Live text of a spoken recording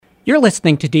You're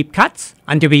listening to Deep Cuts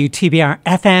on WTBR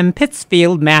FM,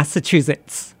 Pittsfield,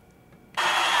 Massachusetts.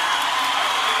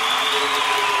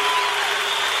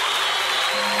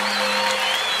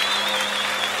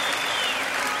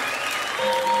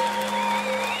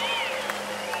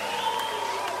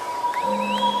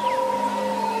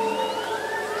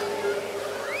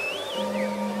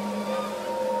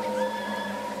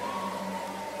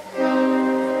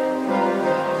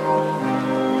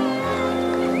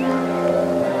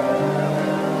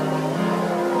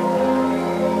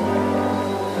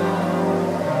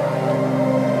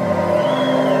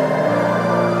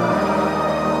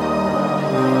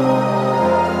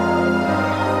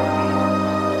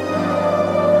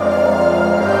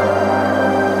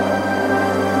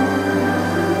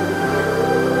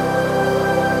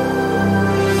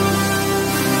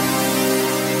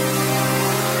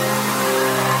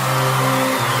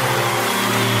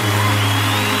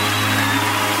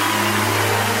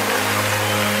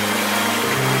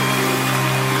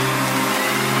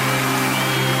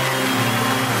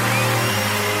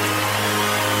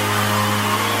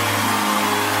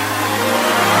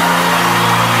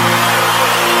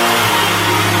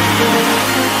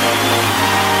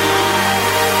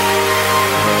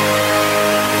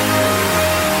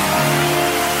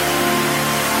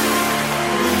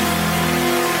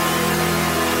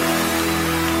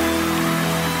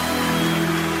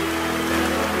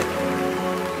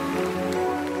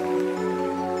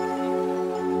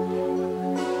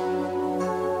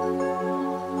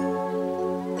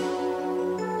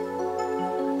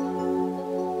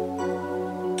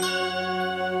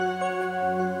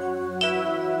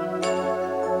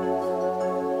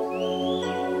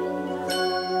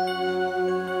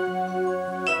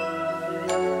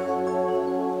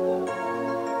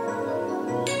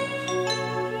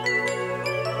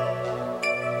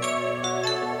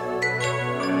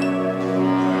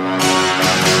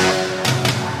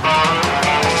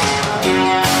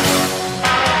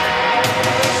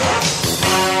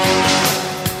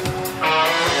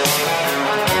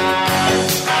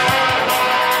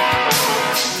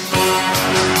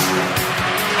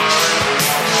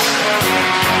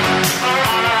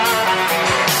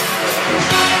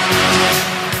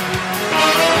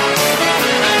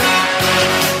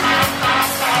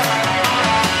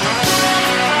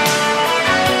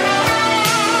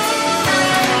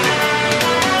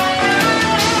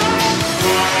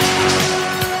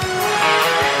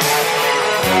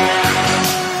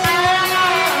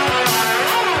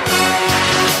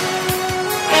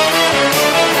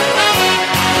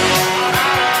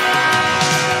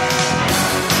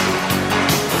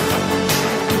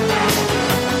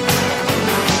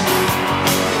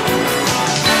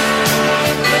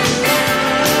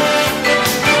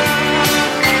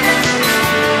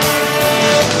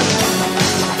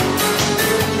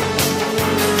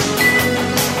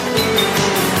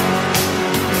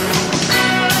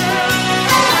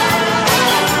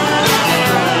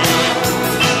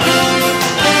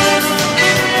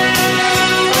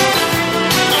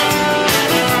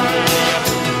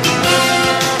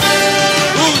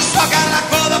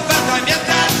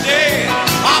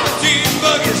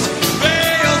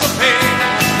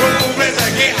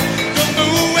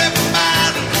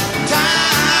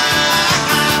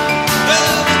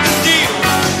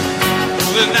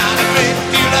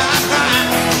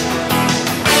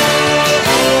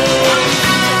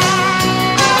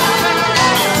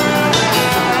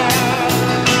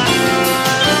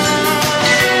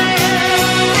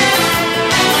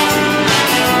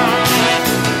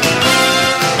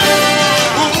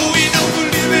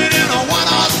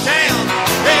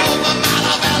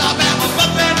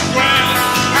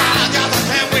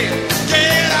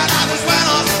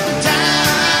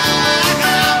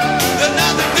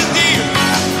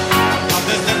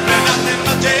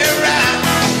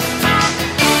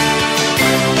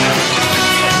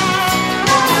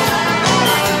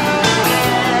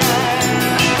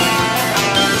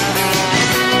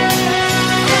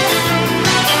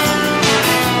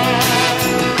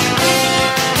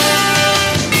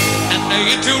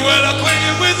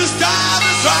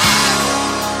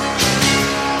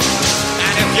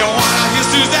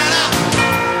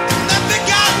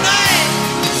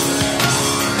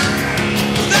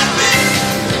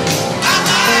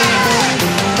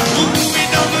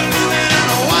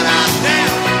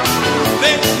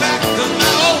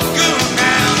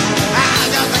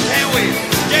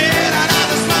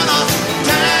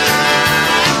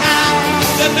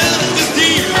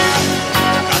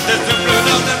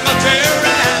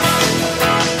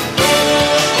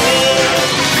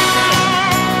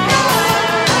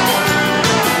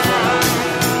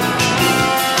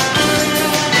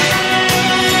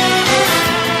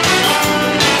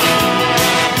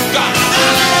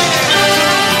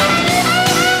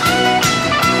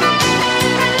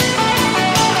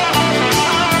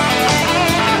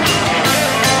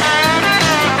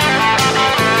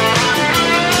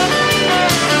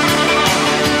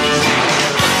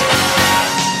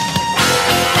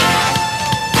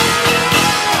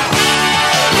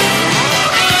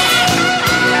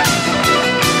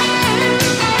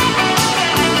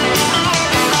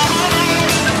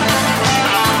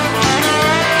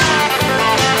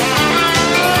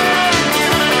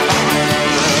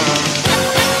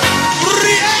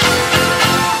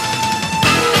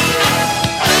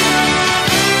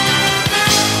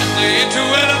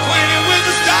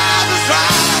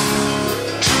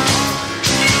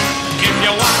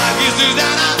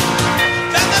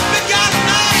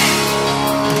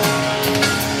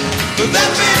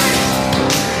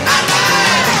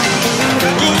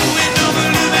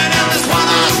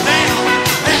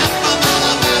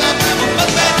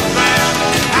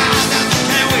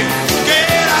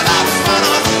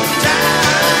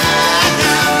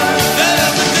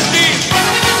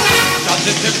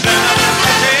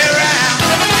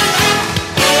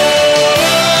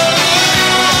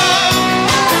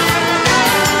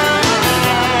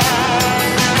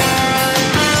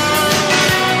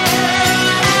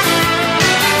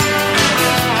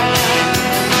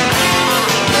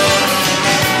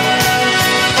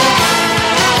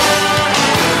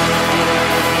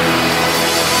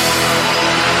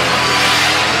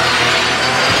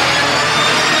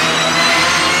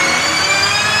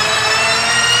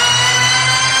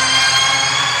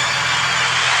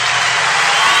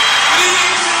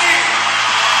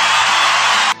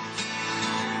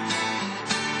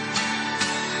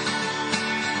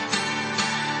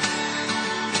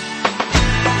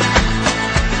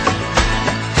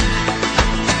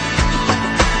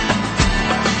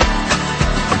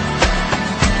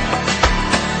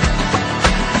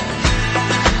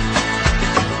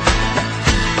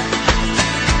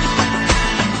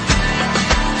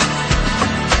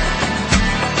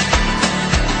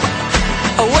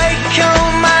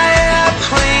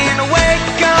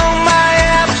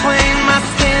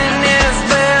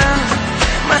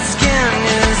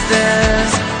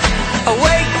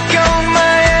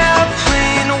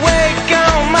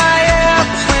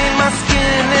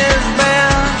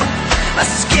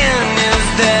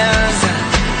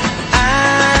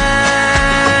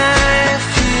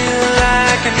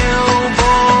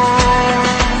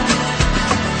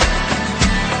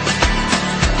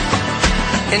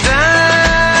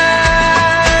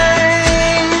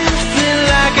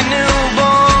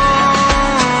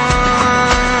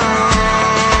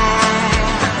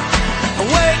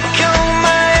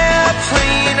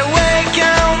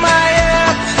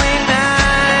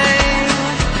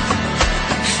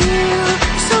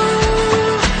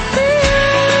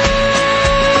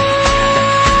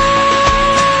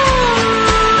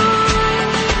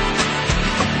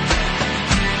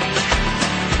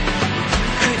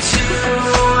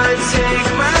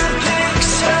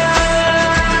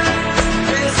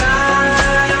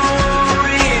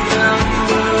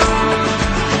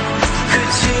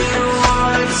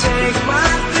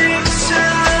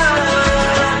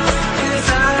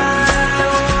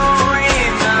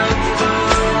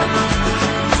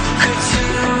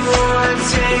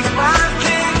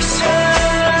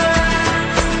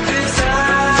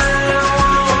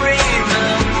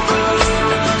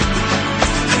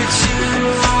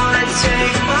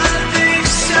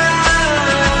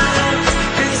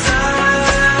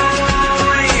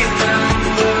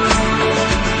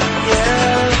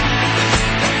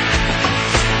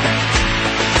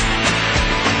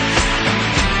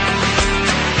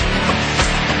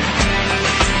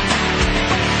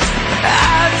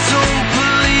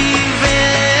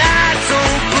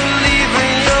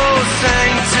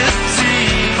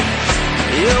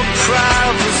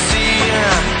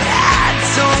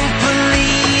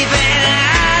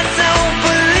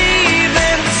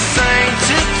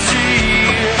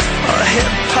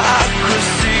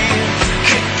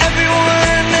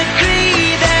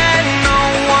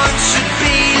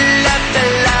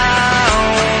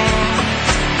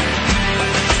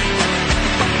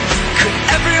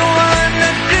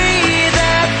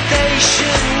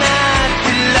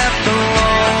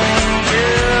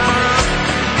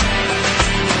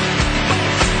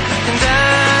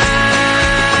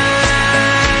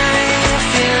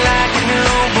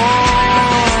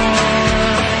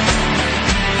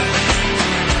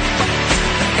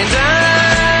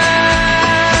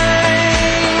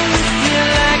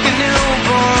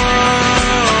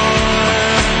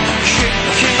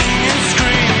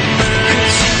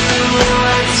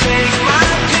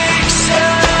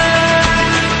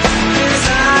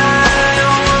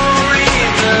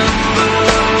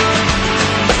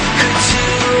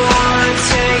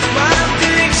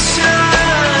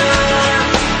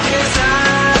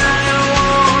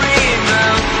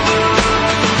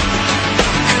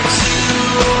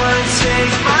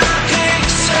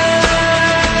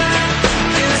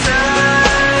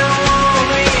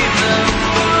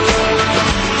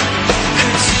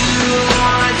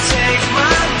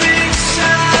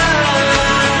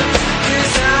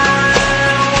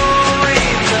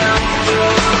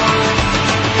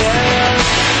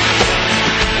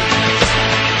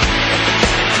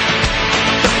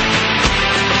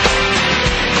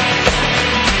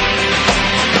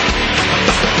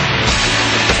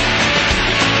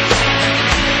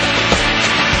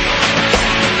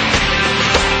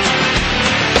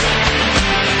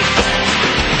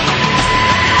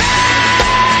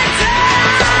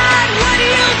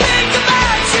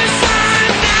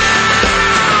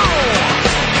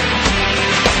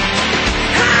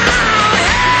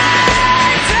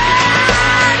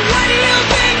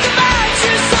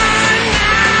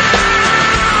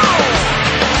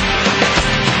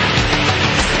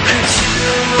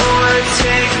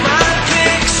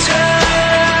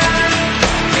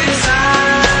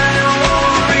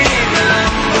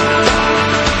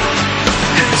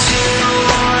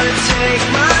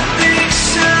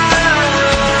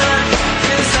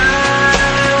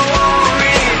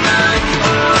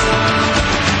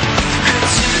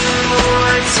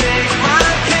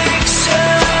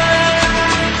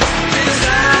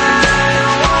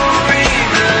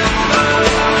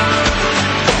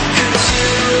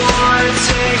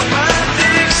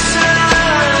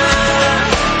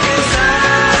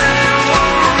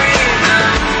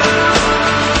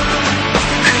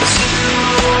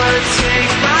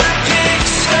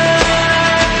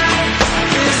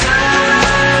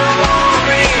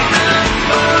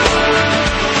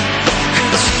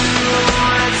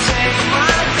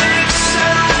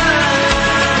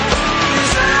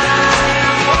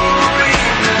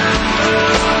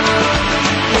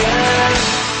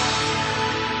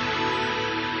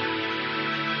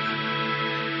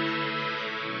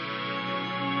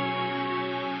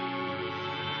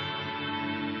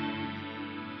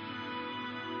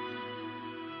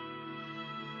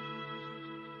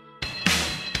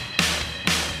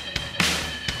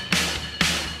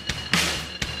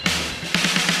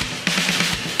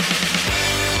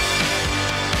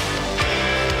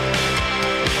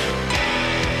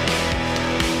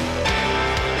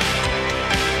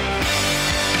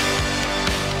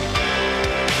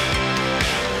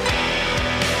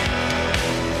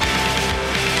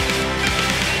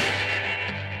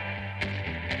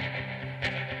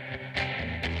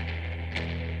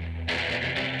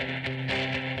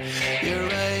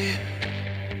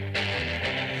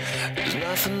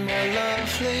 nothing more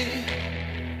lovely.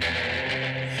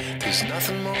 There's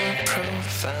nothing more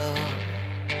profound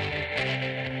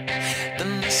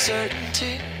than the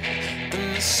certainty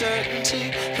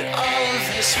that all of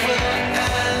this will end.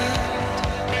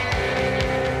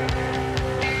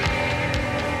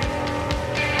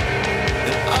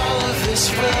 That all of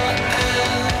this will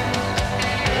end.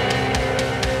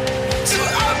 So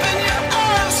open your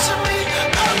arms to me,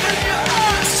 open your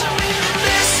arms to me.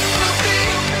 This will be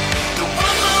the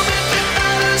one moment that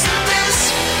matters, and this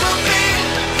will be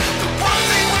the one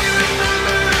thing we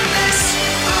remember, and this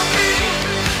will be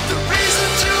the reason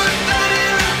to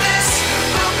admire, and this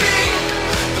will be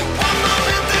the one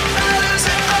moment that matters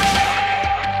at all.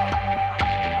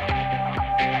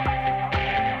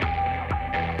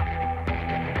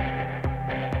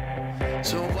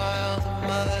 So while the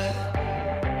mud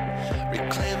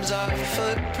reclaims our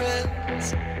footprints,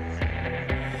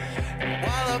 and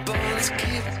while our bones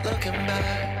keep looking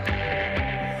back,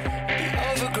 the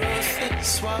overgrowth is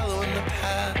swallowing the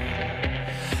path.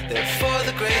 Therefore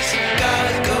the grace of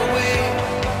God go away.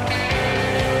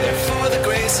 Therefore the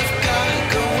grace of God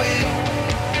go away.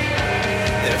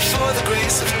 Therefore the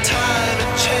grace of time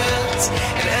and chance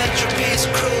and entropy's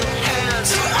cruel hands.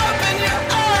 So open your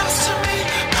arms to me,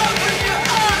 open your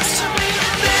arms to me.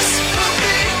 This will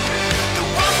be the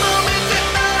one moment that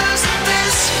matters, and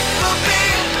this will be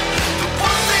the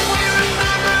one thing we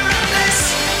remember, and this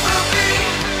will be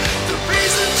the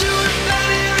reason to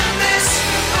admire, and this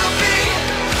will be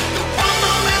the one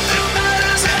moment that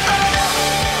matters at all.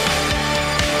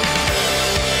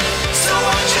 So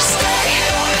won't you stay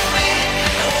here with me,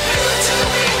 and we'll till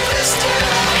we blister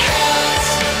our hands.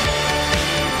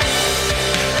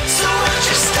 So won't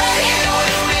you stay here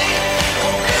with me,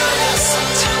 and build us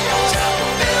some temples,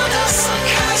 we'll build us some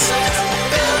castles, we'll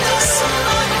build us some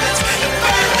monuments, and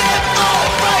burn them all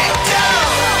right down.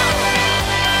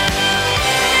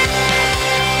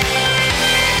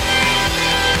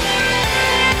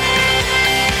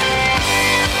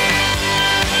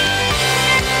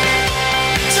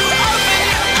 So open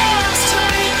your arms to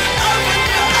me, open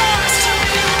your arms to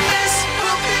me. This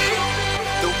will be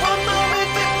the one moment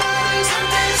that matters, and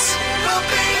this will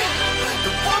be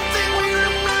the one thing we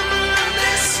remember, and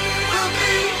this will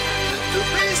be the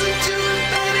reason to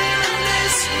admire, and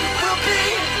this will be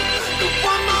the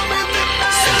one moment that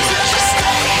matters. So just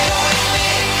stay here with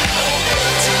me,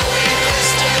 until we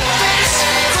blister. This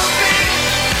will be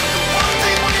the one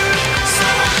thing we remember. So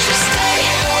just stay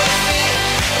here with me,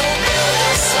 build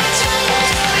us some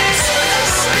temples, build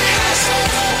us some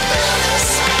castles, build us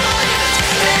some monuments.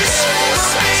 This will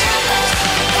be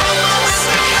the one moment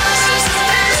that matters, and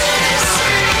this will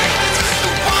be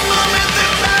the one moment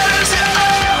that matters at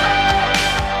all.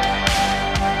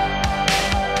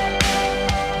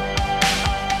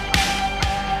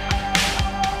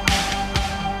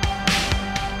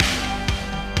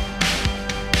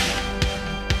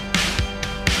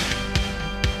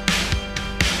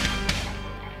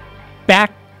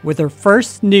 Back with her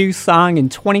first new song in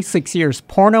 26 years,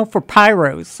 Porno for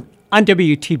Pyros, on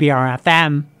WTBR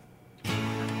FM.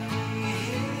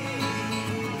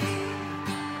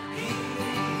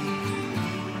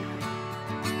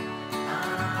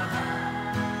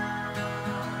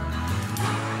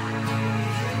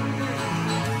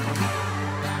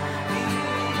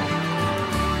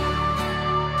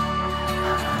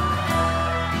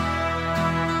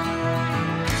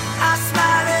 I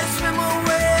smile and swim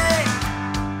away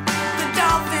the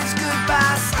dolphin's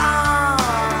goodbye song.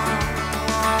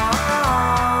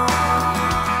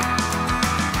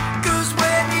 'Cause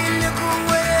when you look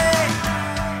away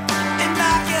and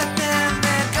look at them,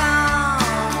 they're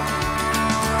gone.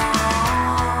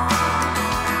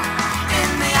 In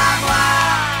the agua,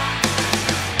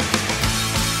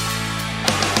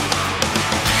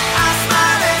 I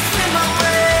smile and swim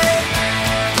away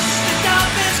the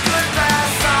dolphin's goodbye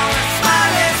song. I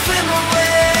smile and swim away.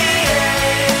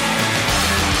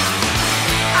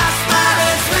 I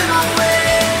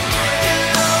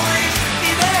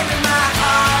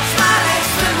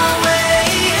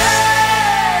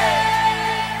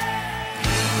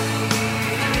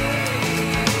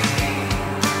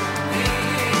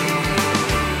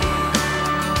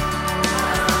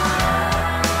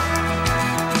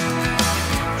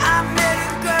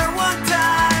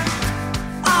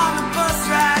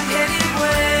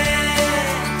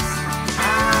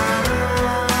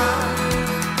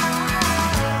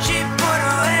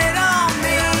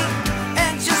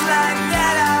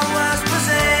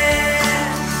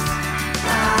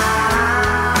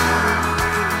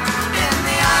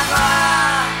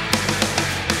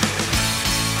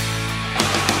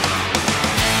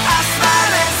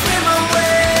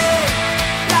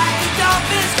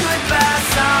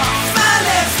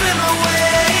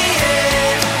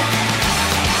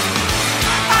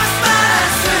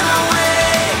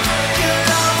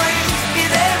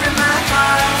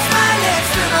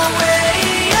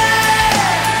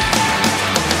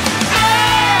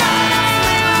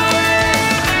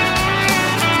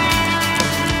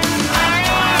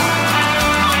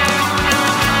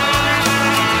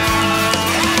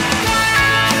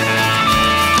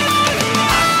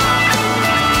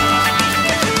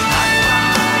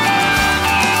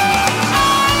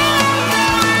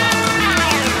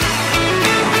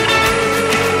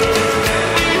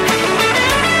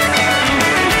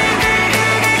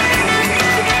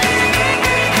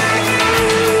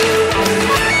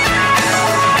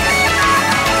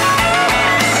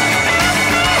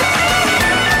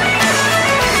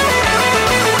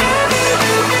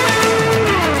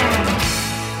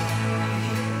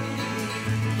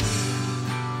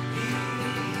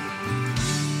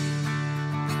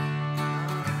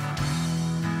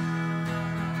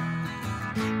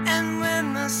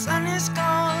sun is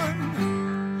gone,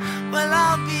 well,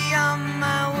 I'll be on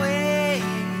my way.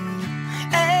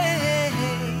 Hey.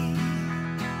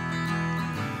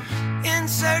 In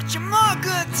search of more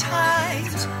good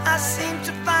times, I seem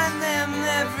to find them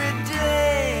every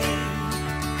day.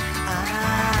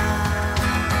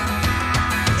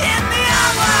 In the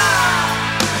hour,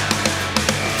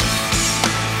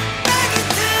 make it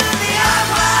to the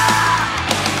hour.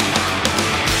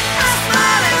 I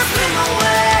smile and swim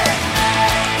away,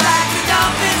 like the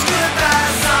dolphins'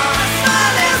 goodbye song. I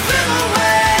smile and swim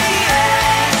away,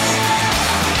 yeah.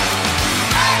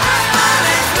 I smile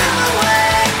and swim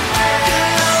away,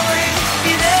 you'll always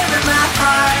be there in my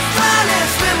heart. Smile and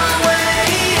swim away,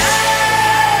 yeah.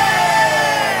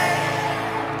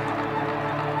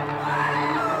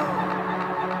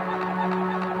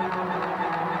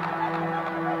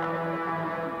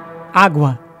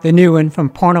 Agua, the new one from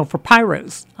Porno for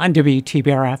Pyros on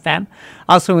WTBR FM.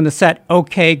 Also in the set,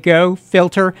 OK Go,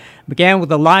 Filter, began with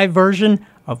a live version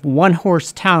of One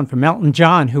Horse Town from Elton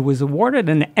John, who was awarded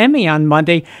an Emmy on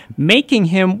Monday, making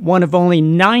him one of only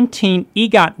 19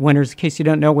 EGOT winners. In case you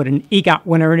don't know what an EGOT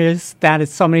winner is, that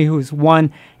is somebody who has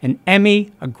won an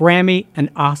Emmy, a Grammy, an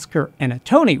Oscar, and a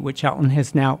Tony, which Elton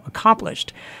has now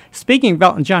accomplished. Speaking of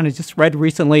Elton John, I just read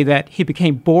recently that he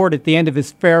became bored at the end of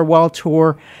his farewell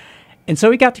tour, and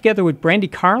so he got together with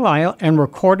Brandi Carlile and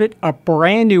recorded a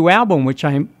brand new album, which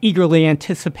I'm eagerly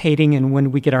anticipating. And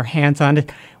when we get our hands on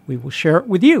it, we will share it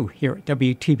with you here at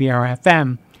WTBR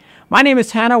FM. My name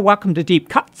is Hannah. Welcome to Deep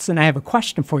Cuts. And I have a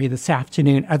question for you this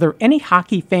afternoon. Are there any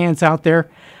hockey fans out there?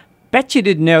 Bet you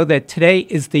didn't know that today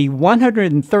is the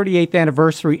 138th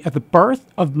anniversary of the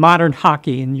birth of modern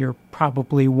hockey. And you're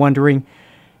probably wondering,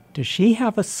 does she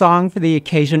have a song for the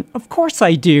occasion? Of course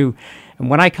I do. And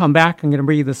when I come back, I'm going to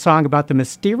bring you the song about the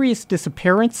mysterious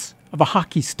disappearance of a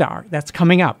hockey star. That's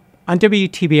coming up on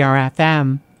WTBR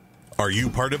FM. Are you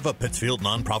part of a Pittsfield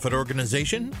nonprofit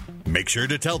organization? Make sure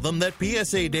to tell them that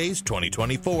PSA Days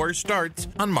 2024 starts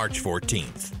on March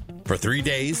 14th. For 3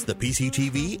 days, the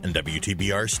PCTV and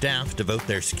WTBR staff devote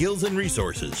their skills and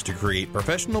resources to create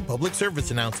professional public service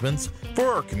announcements for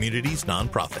our community's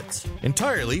nonprofits,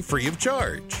 entirely free of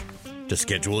charge. To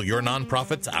schedule your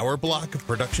nonprofit's hour block of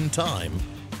production time,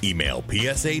 email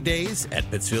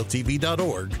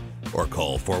psadays@pittsfieldtv.org or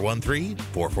call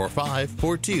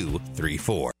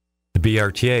 413-445-4234. The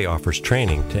BRTA offers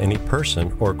training to any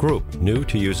person or group new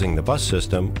to using the bus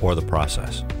system or the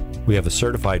process. We have a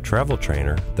certified travel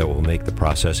trainer that will make the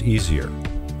process easier.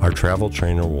 Our travel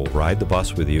trainer will ride the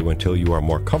bus with you until you are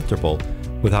more comfortable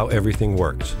with how everything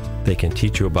works. They can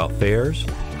teach you about fares,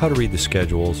 how to read the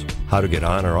schedules, how to get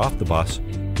on or off the bus,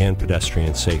 and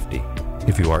pedestrian safety.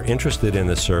 If you are interested in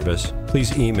this service,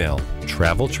 please email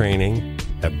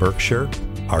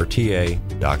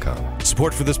traveltraining@berkshirerta.com.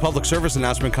 Support for this public service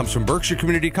announcement comes from Berkshire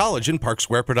Community College and Park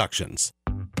Square Productions.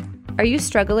 Are you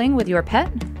struggling with your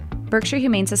pet? Berkshire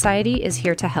Humane Society is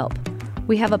here to help.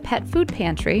 We have a pet food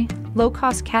pantry,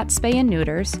 low-cost cat spay and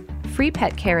neuters, free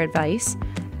pet care advice,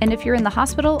 and if you're in the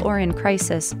hospital or in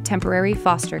crisis, temporary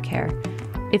foster care.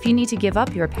 If you need to give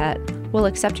up your pet, we'll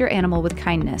accept your animal with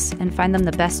kindness and find them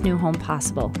the best new home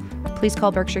possible. Please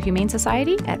call Berkshire Humane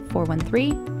Society at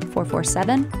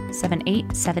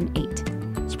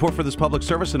 413-447-7878. Support for this public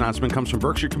service announcement comes from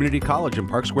Berkshire Community College and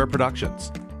Park Square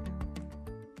Productions.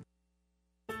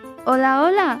 Hola,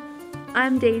 hola.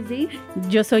 I'm Daisy.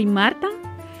 Yo soy Marta.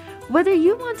 Whether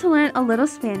you want to learn a little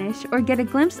Spanish or get a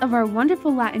glimpse of our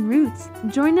wonderful Latin roots,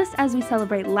 join us as we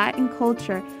celebrate Latin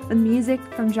culture with music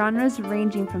from genres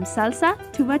ranging from salsa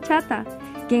to bachata.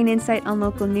 Gain insight on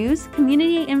local news,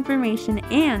 community information,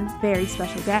 and very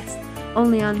special guests.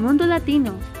 Only on Mundo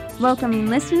Latino, welcoming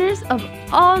listeners of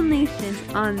all nations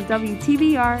on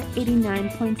WTBR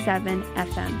 89.7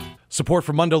 FM. Support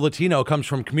for Mundo Latino comes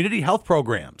from Community Health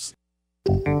Programs.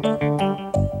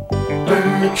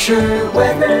 Berkshire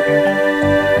weather.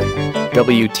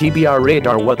 WTBR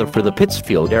radar weather for the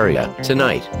Pittsfield area.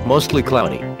 Tonight, mostly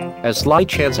cloudy. A slight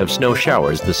chance of snow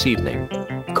showers this evening.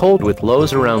 Cold with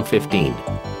lows around 15.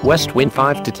 West wind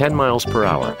 5 to 10 miles per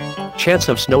hour. Chance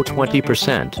of snow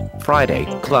 20%. Friday,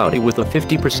 cloudy with a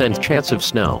 50% chance of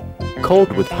snow.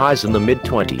 Cold with highs in the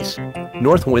mid-20s.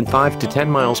 North wind 5 to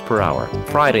 10 miles per hour.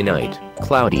 Friday night,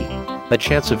 cloudy. A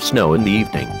chance of snow in the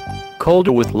evening.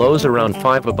 Colder with lows around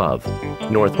 5 above.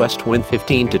 Northwest wind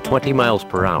 15 to 20 miles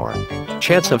per hour.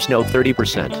 Chance of snow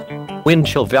 30%. Wind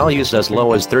chill values as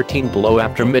low as 13 below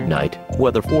after midnight.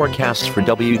 Weather forecasts for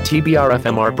WTBR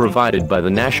FM are provided by the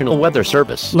National Weather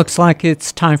Service. Looks like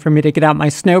it's time for me to get out my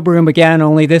snow broom again,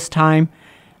 only this time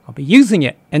I'll be using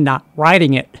it and not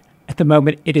riding it. At the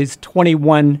moment, it is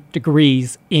 21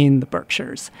 degrees in the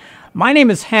Berkshires. My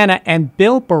name is Hannah, and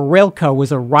Bill Barilko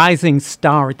was a rising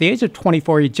star. At the age of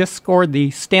 24, he just scored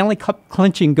the Stanley Cup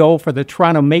clinching goal for the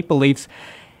Toronto Maple Leafs,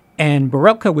 and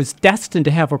Barilko was destined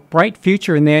to have a bright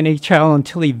future in the NHL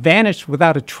until he vanished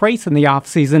without a trace in the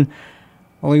offseason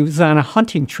while he was on a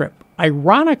hunting trip.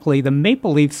 Ironically, the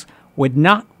Maple Leafs would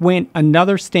not win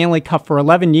another Stanley Cup for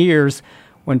 11 years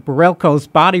when Barilko's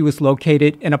body was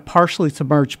located in a partially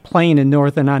submerged plane in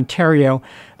northern Ontario.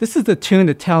 This is the tune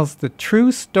that tells the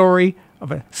true story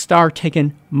of a star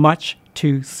taken much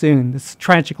too soon. This is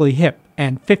Tragically Hip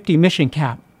and 50 Mission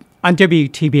Cap on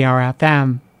WTBR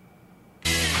FM.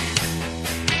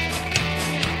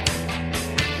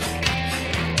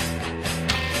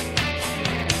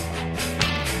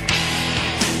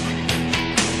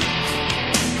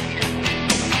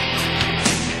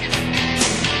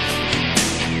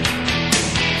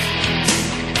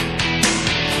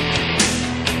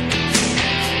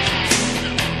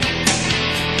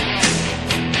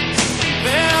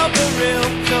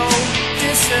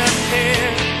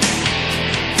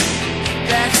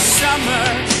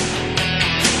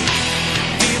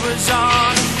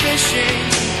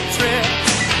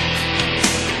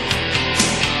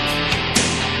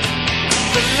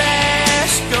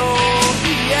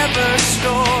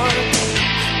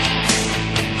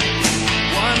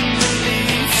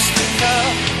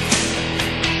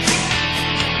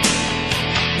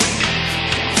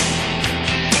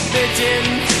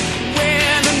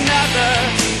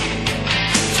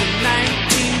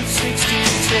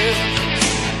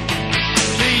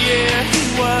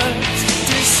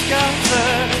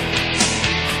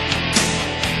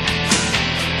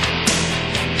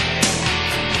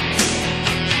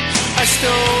 I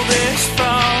stole this from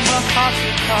a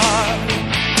hockey card.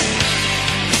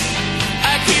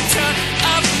 I keep tucked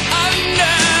up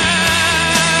under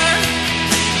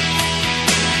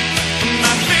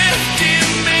my 50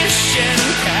 mission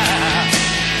cap.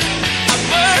 I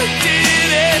worked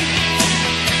it in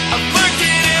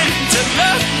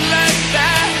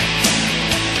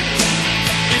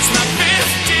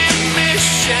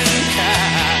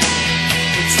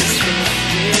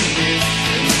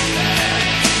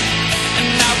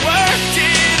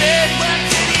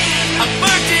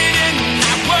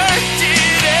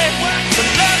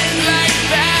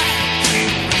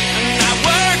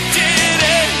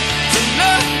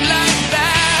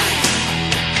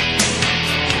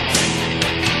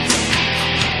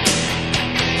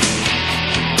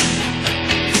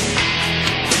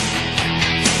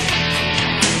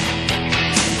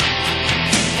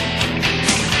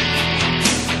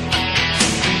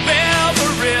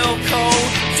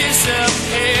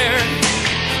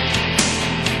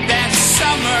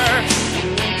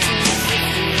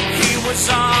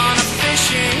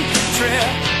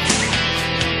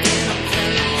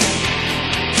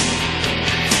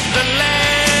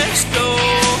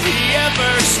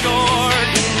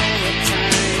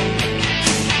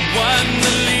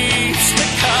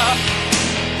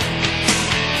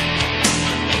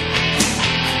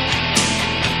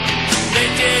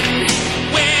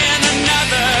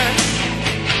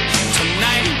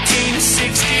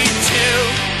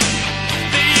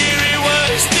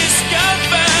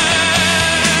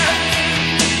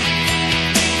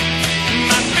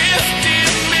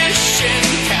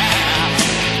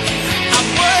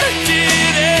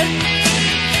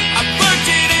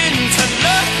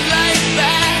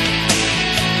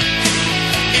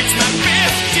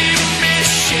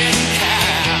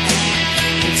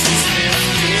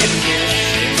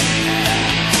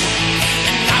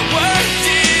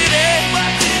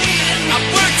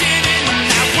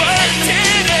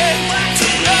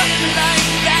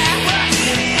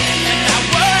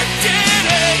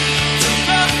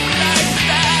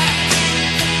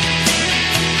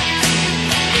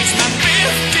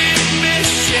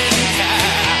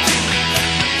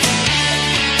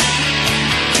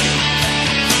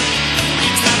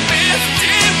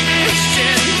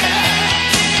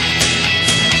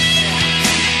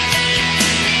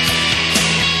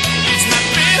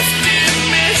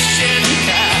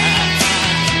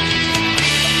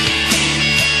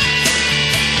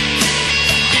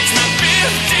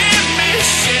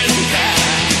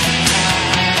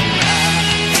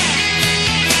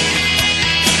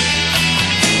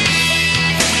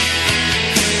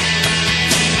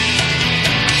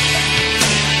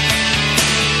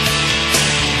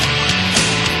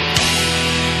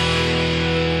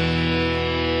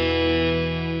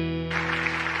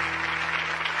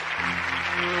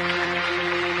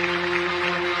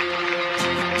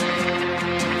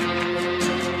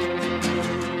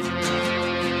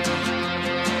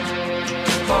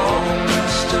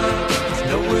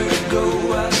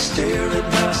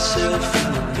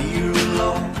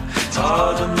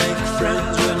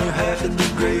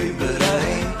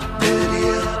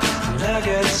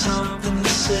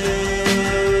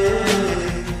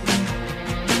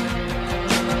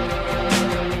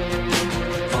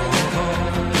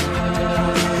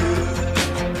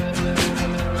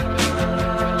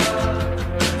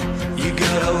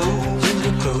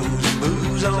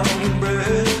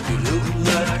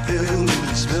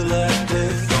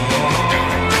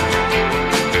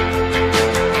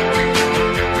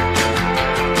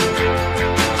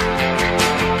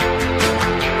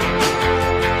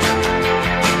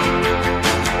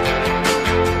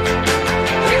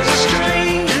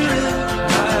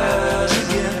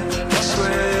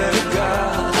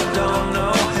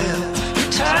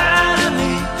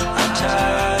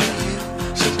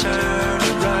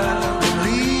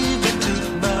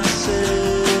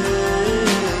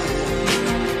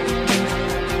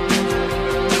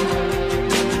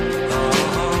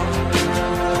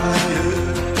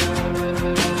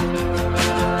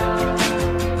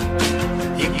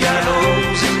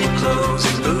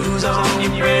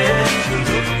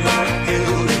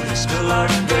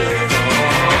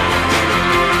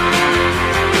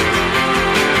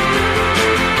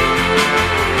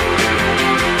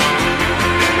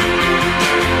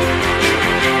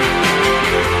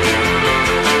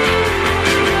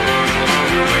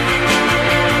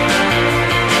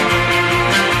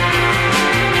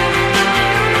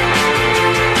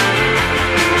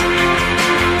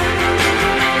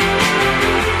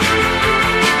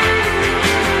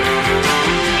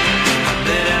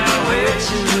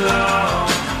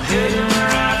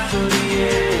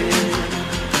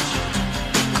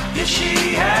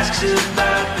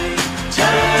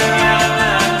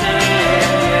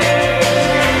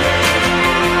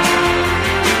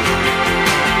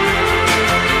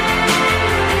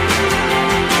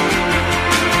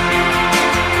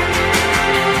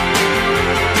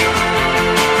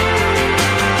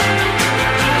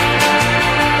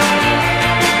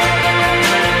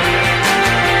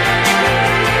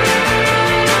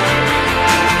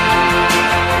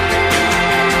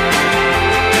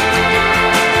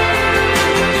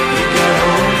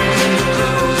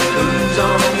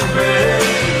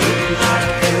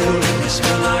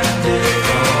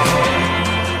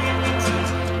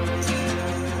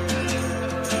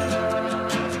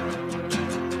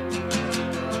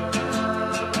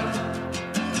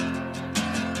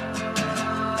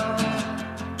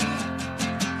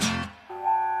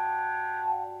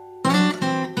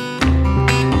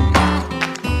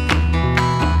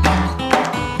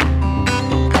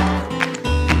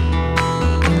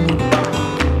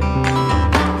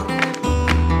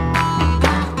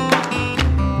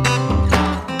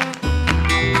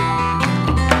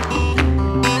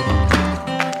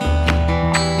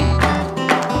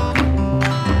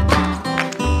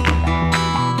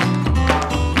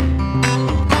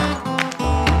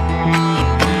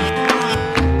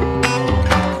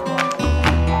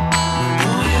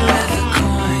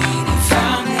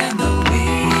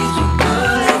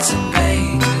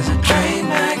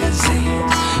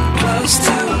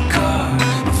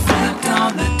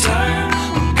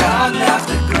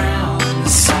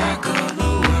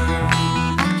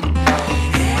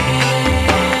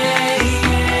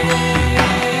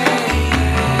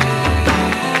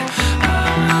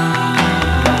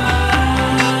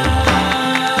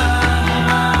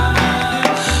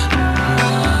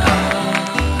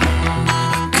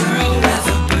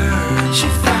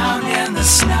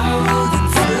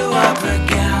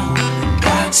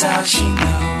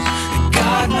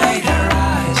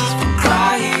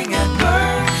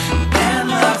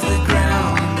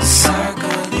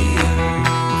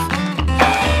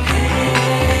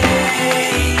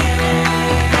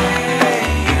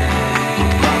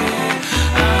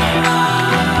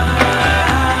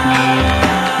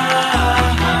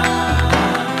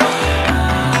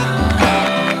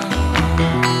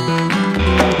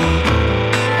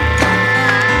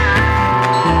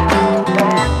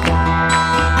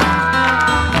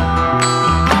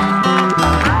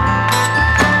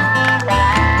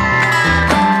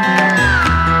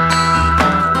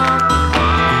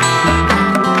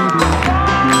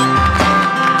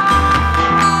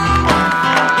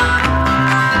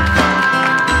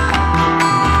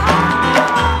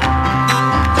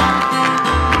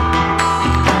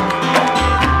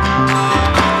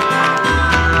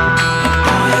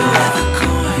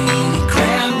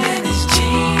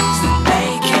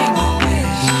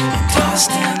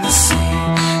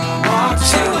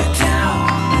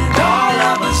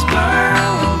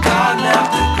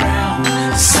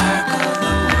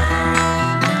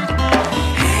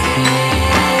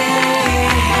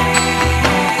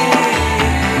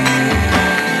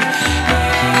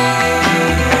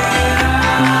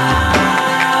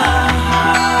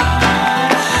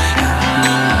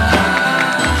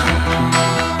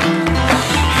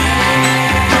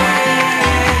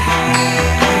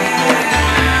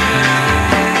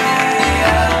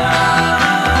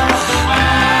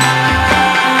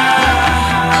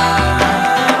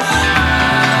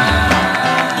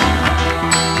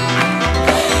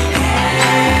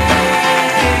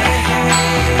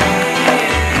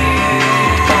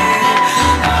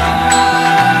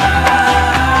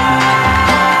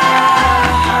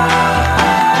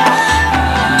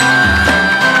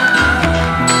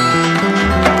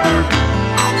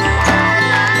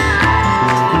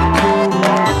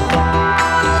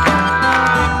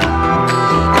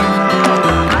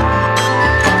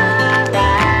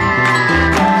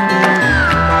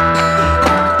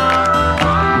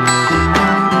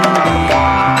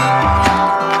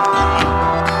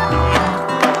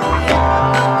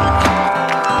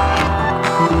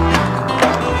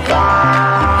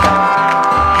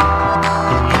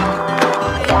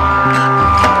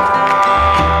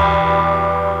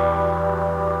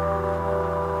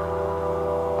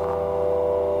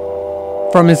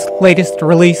From his latest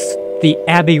release, The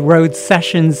Abbey Road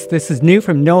Sessions, this is new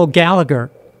from Noel Gallagher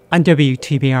on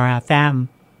WTBR FM.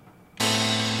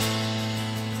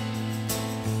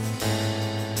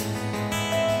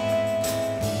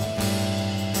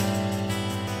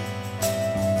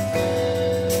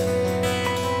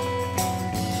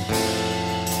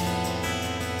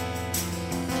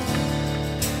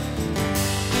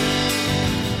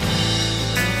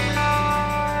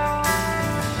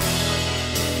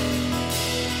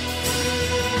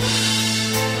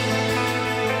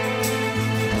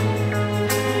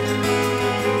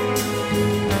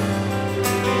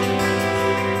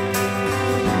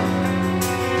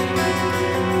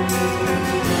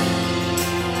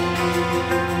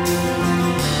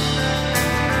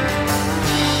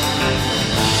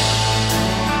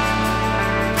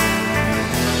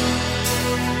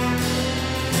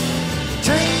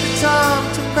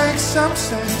 Some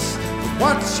sense of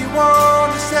what you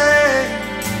want to say.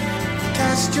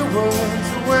 Cast your words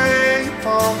away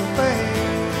upon the bay.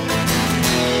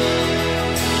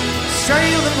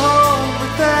 Sail them home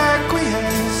with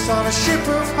acquiesce on a ship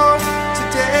of hope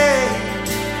today.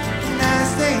 And as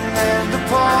they land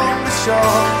upon the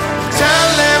shore, tell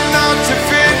them not to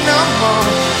fear no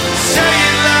more. Say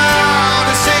it loud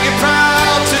and sing it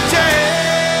proud today.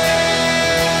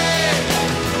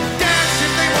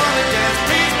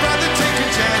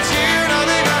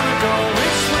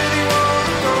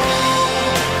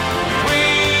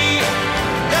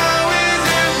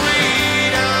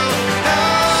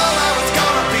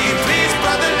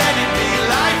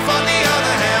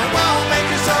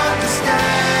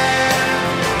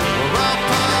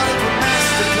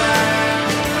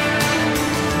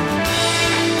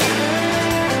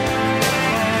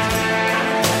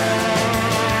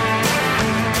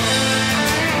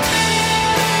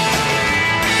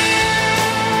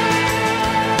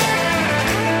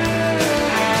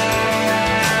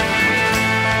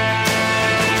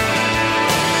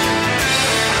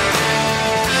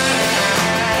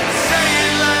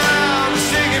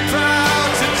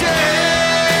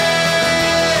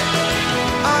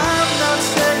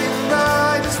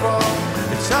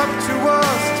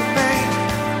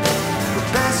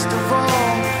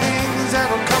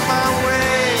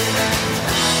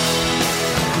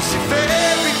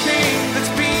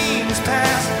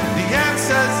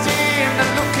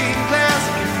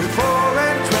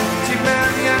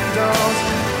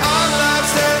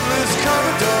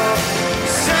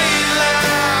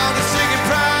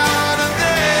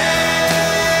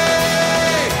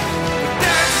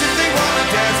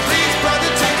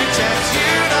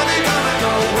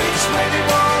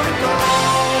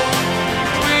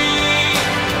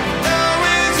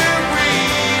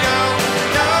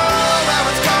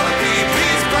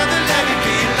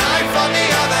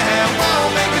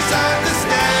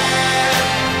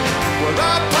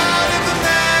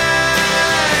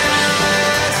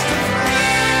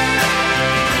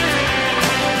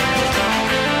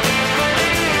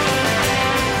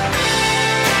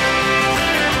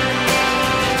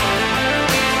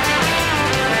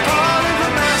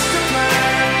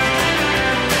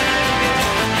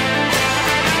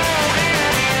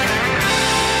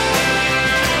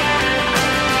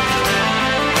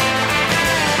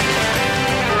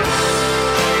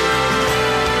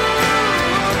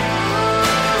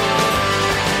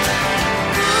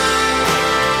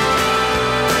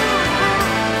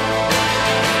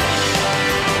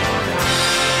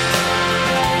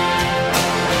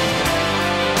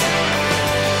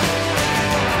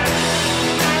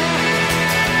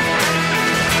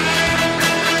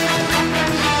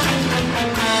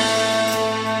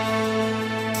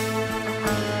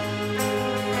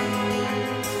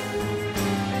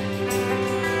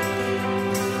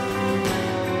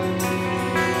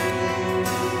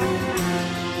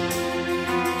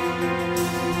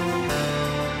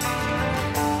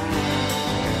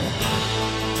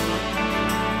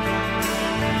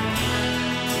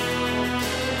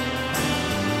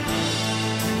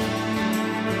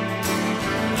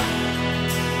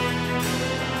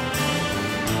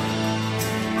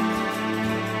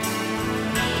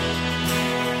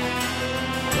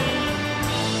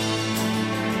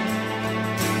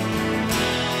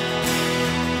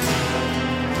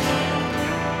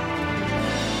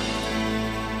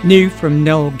 New from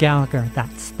Noel Gallagher,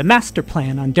 that's The Master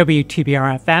Plan on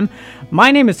WTBR FM. My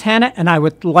name is Hannah, and I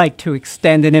would like to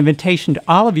extend an invitation to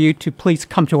all of you to please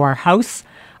come to our house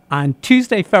on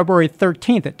Tuesday, February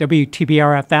 13th at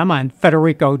WTBR FM on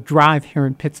Federico Drive here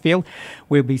in Pittsfield.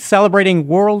 We'll be celebrating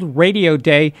World Radio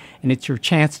Day, and it's your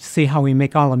chance to see how we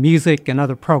make all the music and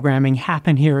other programming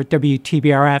happen here at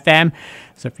WTBR FM.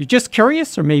 So if you're just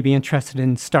curious or maybe interested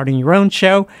in starting your own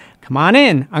show, come on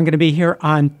in. I'm going to be here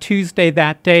on Tuesday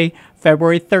that day,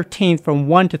 February 13th from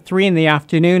 1 to 3 in the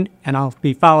afternoon, and I'll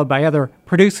be followed by other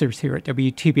producers here at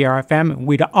WTBR FM. And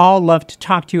we'd all love to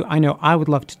talk to you. I know I would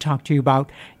love to talk to you about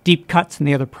deep cuts and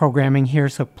the other programming here.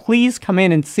 So please come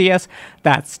in and see us.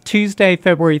 That's Tuesday,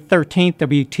 February 13th,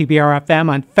 WTBR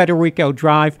FM on Federico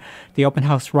Drive. The open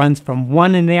house runs from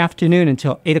 1 in the afternoon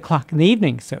until 8 o'clock in the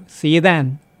evening. So see you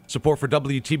then. Support for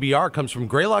WTBR comes from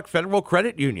Greylock Federal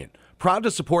Credit Union, proud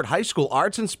to support high school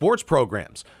arts and sports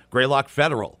programs. Greylock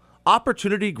Federal.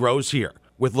 Opportunity grows here,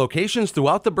 with locations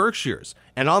throughout the Berkshires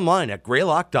and online at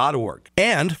greylock.org.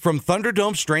 And from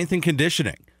Thunderdome Strength and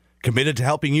Conditioning, committed to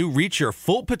helping you reach your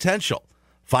full potential.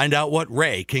 Find out what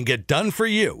Ray can get done for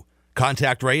you.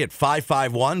 Contact Ray at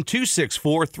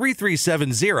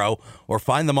 551-264-3370 or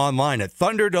find them online at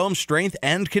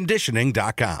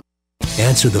thunderdomestrengthandconditioning.com.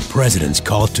 Answer the president's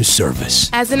call to service.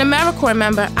 As an AmeriCorps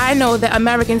member, I know that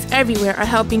Americans everywhere are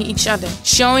helping each other,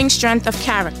 showing strength of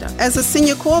character. As a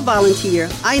Senior Corps volunteer,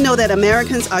 I know that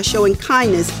Americans are showing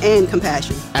kindness and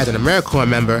compassion. As an AmeriCorps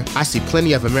member, I see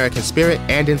plenty of American spirit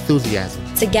and enthusiasm.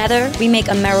 Together, we make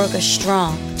America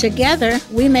strong. Together,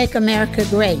 we make America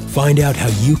great. Find out how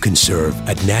you can serve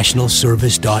at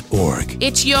nationalservice.org.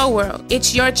 It's your world.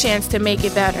 It's your chance to make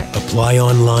it better. Apply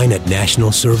online at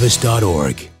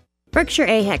nationalservice.org. Berkshire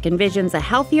AHEC envisions a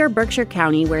healthier Berkshire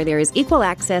County where there is equal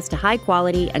access to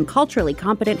high-quality and culturally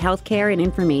competent health care and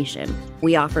information.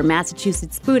 We offer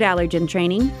Massachusetts food allergen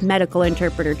training, medical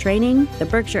interpreter training, the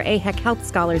Berkshire AHEC Health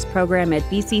Scholars Program at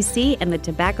BCC, and the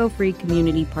Tobacco-Free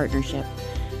Community Partnership.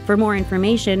 For more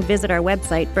information, visit our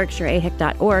website,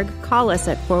 berkshireahec.org, call us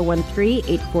at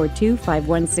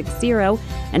 413-842-5160,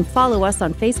 and follow us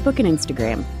on Facebook and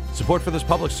Instagram. Support for this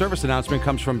public service announcement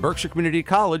comes from Berkshire Community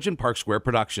College and Park Square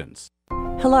Productions.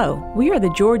 Hello, we are the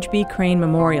George B. Crane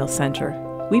Memorial Center.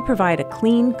 We provide a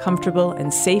clean, comfortable,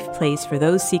 and safe place for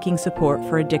those seeking support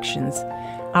for addictions.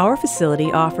 Our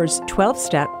facility offers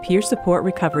 12-step peer support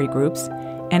recovery groups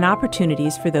and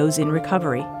opportunities for those in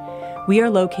recovery. We are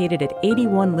located at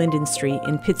 81 Linden Street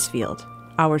in Pittsfield.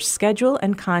 Our schedule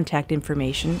and contact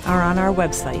information are on our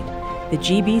website,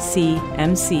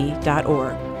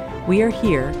 thegbcmc.org. We are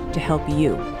here to help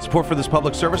you. Support for this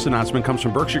public service announcement comes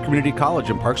from Berkshire Community College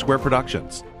and Park Square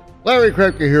Productions. Larry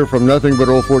Krepke here from Nothing But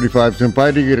Old 45s,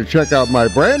 inviting you to check out my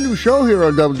brand new show here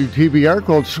on WTBR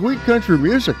called Sweet Country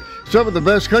Music. Some of the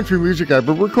best country music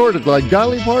ever recorded, like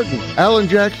Dolly Parton, Alan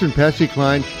Jackson, Patsy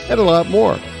Cline, and a lot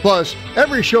more. Plus,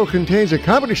 every show contains a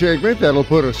comedy segment that'll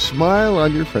put a smile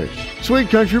on your face. Sweet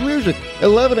Country Music,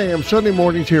 11 a.m. Sunday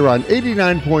mornings here on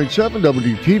 89.7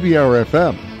 WTBR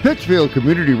FM, Pittsfield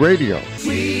Community Radio.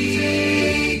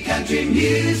 Sweet country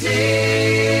music.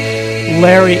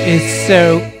 Larry is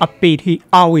so upbeat. He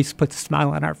always puts a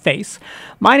smile on our face.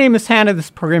 My name is Hannah.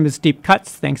 This program is Deep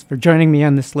Cuts. Thanks for joining me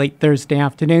on this late Thursday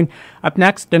afternoon. Up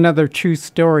next, another true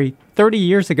story. 30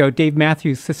 years ago, Dave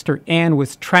Matthews' sister Ann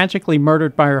was tragically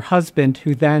murdered by her husband,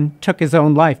 who then took his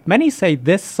own life. Many say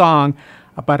this song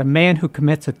about a man who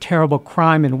commits a terrible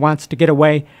crime and wants to get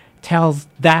away tells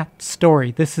that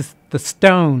story. This is The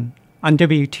Stone on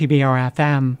WTBR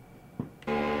FM.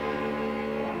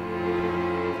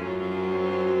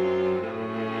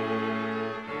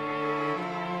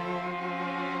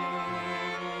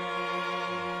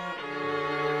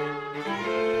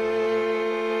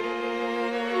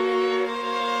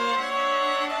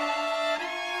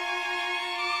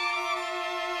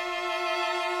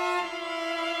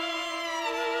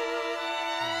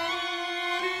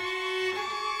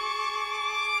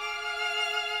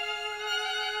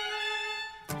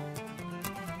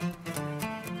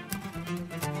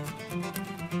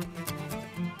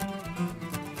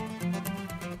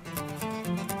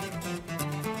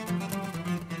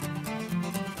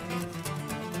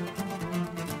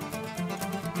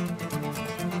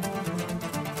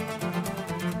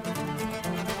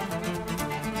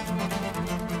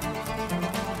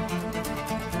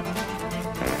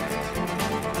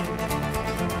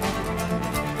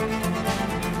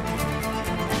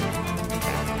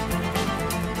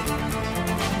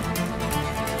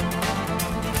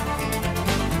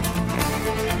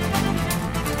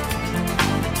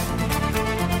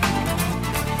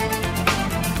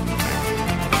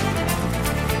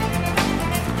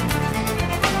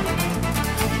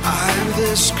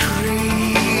 This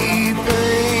creeping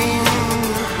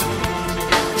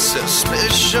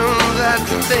suspicion that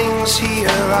things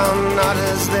here are not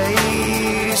as they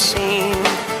seem.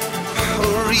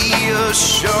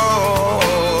 Reassure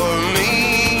me.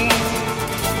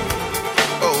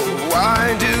 Oh, why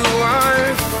do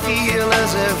I feel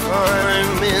as if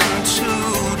I'm in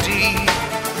too deep?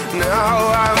 Now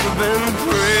I've been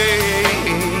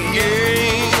praying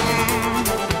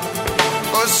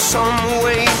for some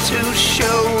way to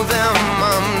show them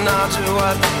I'm not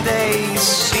what they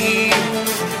see.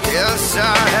 Yes, I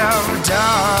have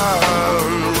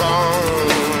done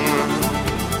wrong,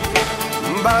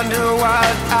 but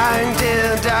what I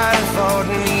did I thought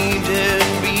needed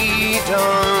be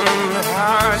done,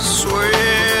 I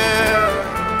swear.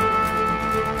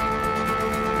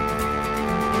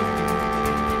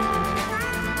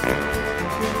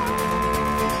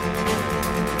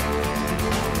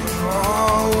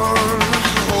 Oh, one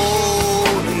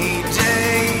holy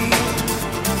day,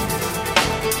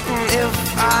 if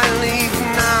I leave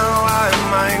now I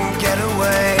might get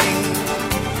away.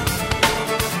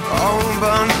 Oh,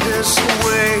 but this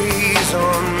weighs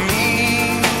on me,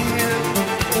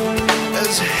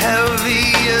 as heavy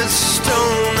as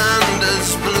stone and as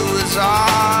blue as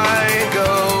I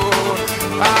go.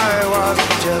 I was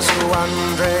just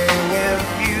wondering if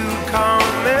you'd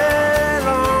come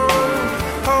along,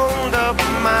 hold up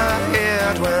my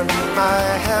head when my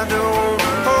head won't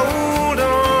hold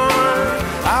on.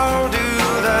 I'll do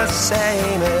the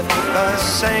same if the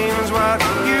same's what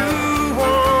you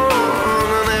want,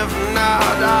 and if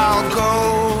not, I'll go.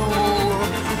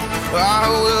 I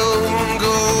will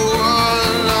go a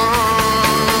long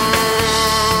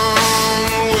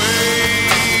way.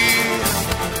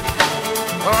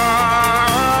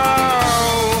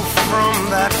 Oh, from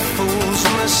that fool's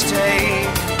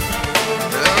mistake,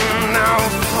 and now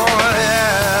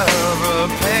forever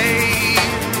paid.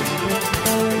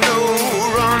 No,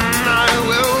 run, I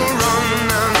will run,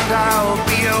 and I'll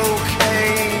be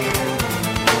okay.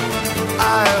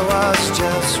 I was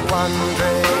just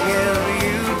wondering if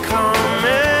you'd come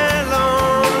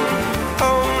along,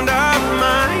 hold up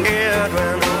my head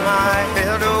when my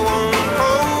head won't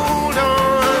hold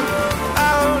on.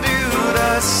 I'll do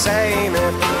the same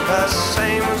if the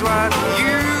same's what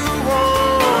you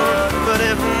want, but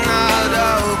if not,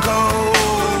 I'll go.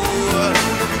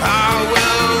 I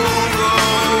will go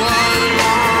a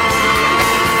long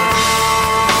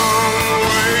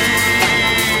way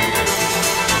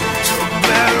to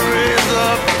bury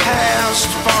the past,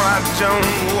 for I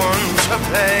don't want to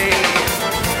pay.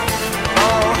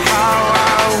 Oh, how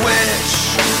I wish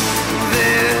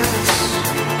this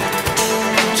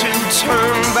to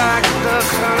turn back the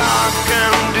clock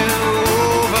and do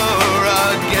over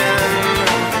again.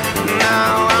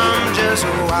 Now I'm just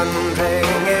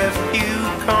wondering if you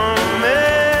come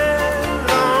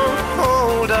along,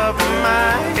 hold up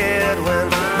my head when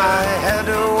my head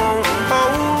won't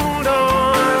hold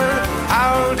on.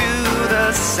 I'll do the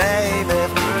same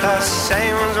if the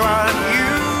same's what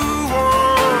you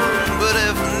want, but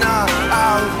if not,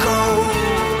 I'll go.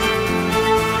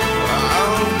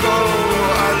 I'll go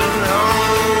alone.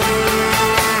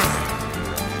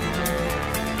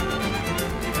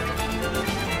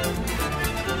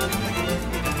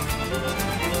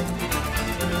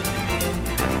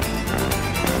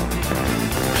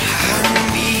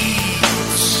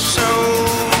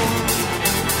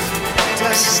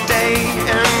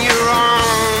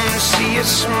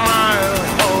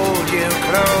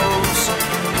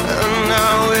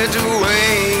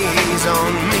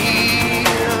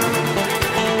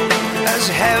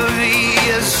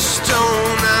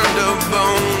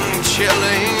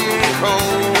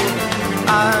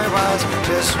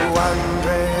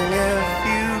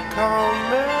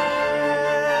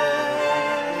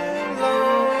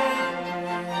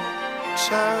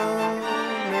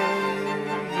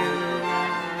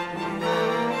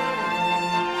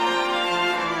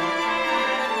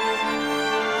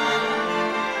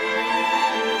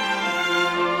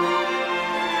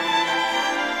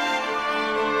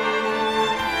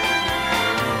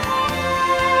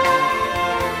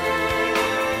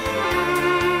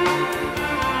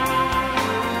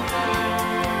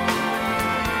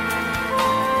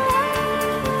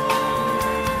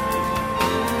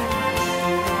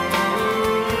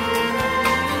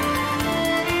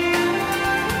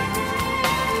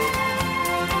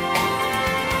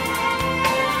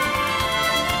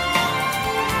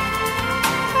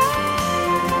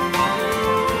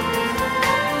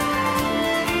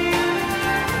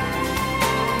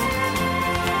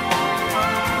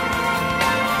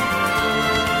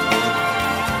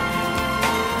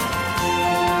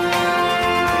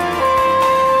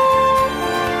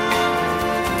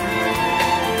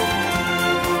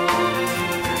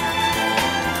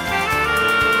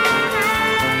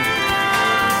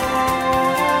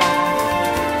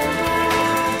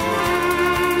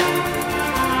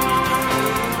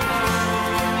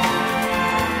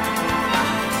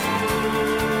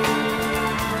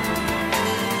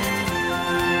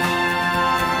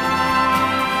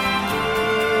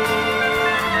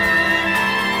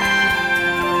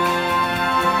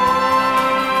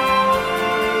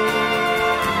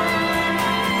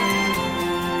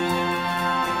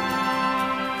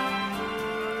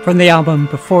 From the album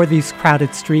Before These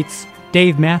Crowded Streets,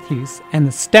 Dave Matthews and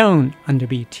The Stone on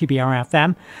WTBR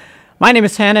FM. My name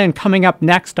is Hannah, and coming up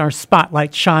next, our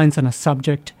spotlight shines on a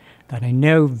subject that I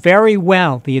know very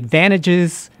well, the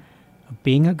advantages of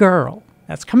being a girl.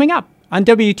 That's coming up on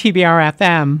WTBR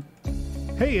FM.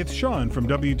 Hey, it's Sean from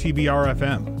WTBR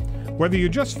FM. Whether you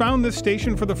just found this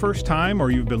station for the first time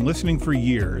or you've been listening for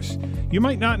years, you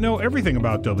might not know everything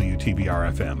about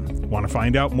WTBR FM. Want to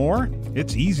find out more?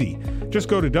 It's easy. Just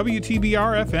go to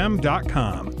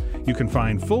WTBRFM.com. You can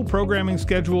find full programming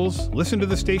schedules, listen to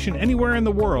the station anywhere in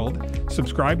the world,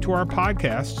 subscribe to our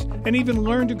podcasts, and even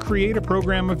learn to create a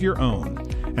program of your own.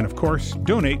 And of course,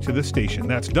 donate to the station.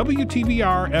 That's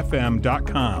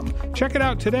WTBRFM.com. Check it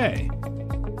out today.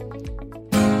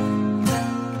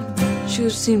 She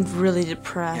seemed really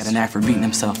depressed. He had an knack for beating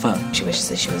himself up. She wishes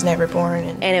that she was never born.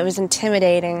 And it was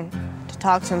intimidating to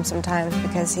talk to him sometimes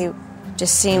because he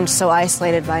just seemed so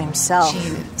isolated by himself.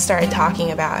 She started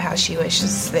talking about how she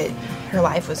wishes that her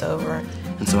life was over.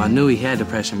 And so I knew he had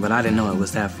depression, but I didn't know it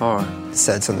was that far. He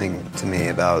said something to me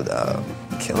about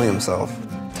killing himself.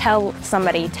 Tell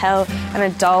somebody, tell an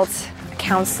adult, a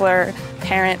counselor,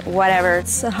 parent, whatever.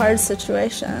 It's a hard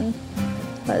situation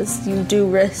because you do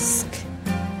risk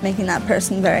making that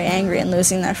person very angry and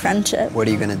losing their friendship. What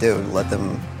are you going to do? Let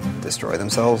them destroy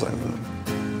themselves?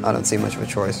 I don't see much of a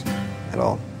choice at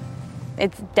all.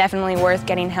 It's definitely worth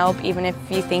getting help, even if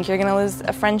you think you're going to lose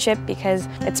a friendship, because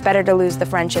it's better to lose the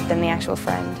friendship than the actual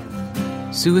friend.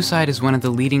 Suicide is one of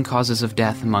the leading causes of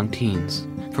death among teens.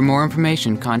 For more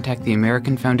information, contact the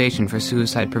American Foundation for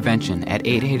Suicide Prevention at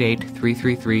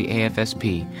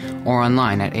 888-333-AFSP or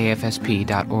online at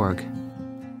afsp.org.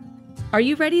 Are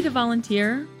you ready to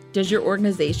volunteer? Does your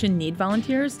organization need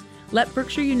volunteers? Let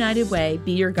Berkshire United Way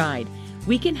be your guide.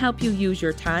 We can help you use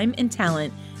your time and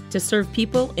talent to serve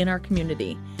people in our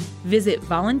community. Visit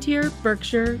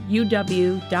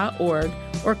volunteerberkshireuw.org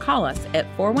or call us at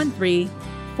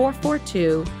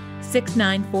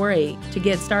 413-442-6948 to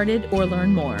get started or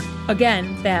learn more.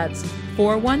 Again, that's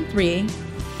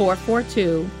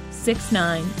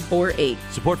 413-442-6948.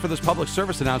 Support for this public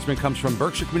service announcement comes from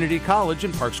Berkshire Community College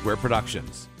and Park Square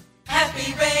Productions.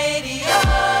 Happy Radio.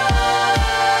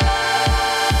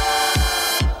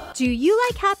 Do you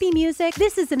like happy music?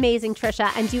 This is Amazing Trisha,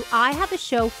 and do I have a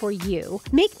show for you?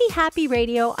 Make Me Happy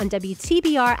Radio on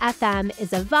WTBR FM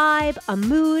is a vibe, a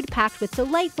mood packed with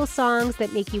delightful songs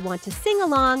that make you want to sing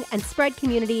along and spread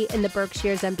community in the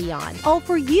Berkshires and beyond. All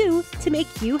for you to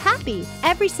make you happy.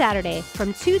 Every Saturday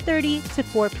from 2:30 to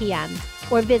 4 p.m.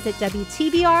 Or visit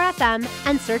WTBR FM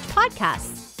and search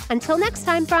podcasts. Until next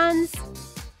time, friends.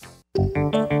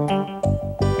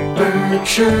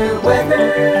 Berkshire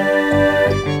weather.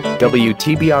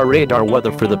 WTBR radar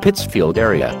weather for the Pittsfield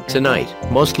area. Tonight,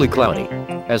 mostly cloudy.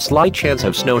 A slight chance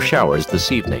of snow showers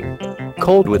this evening.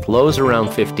 Cold with lows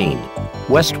around 15.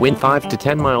 West wind 5 to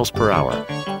 10 miles per hour.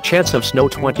 Chance of snow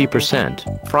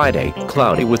 20%. Friday,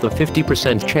 cloudy with a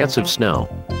 50% chance of snow.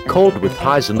 Cold with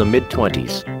highs in the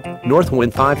mid-20s. North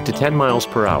wind 5 to 10 miles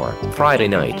per hour. Friday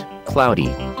night, cloudy.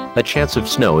 A chance of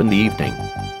snow in the evening.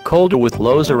 Colder with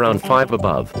lows around 5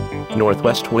 above.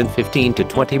 Northwest wind 15 to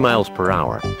 20 miles per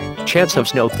hour. Chance of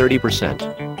snow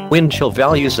 30%. Wind chill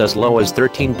values as low as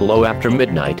 13 below after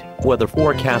midnight. Weather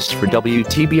forecasts for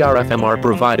WTBR FM are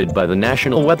provided by the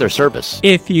National Weather Service.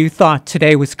 If you thought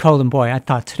today was cold, and boy, I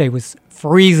thought today was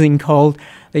freezing cold.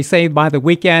 They say by the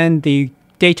weekend, the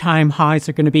daytime highs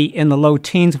are going to be in the low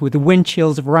teens with wind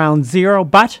chills of around 0,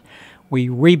 but we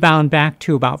rebound back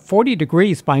to about 40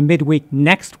 degrees by midweek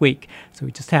next week. So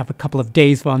we just have a couple of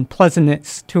days of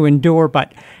unpleasantness to endure.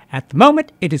 But at the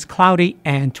moment, it is cloudy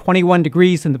and 21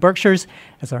 degrees in the Berkshires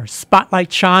as our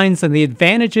spotlight shines on the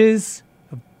advantages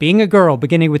of being a girl,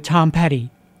 beginning with Tom Petty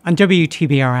on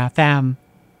WTBR FM.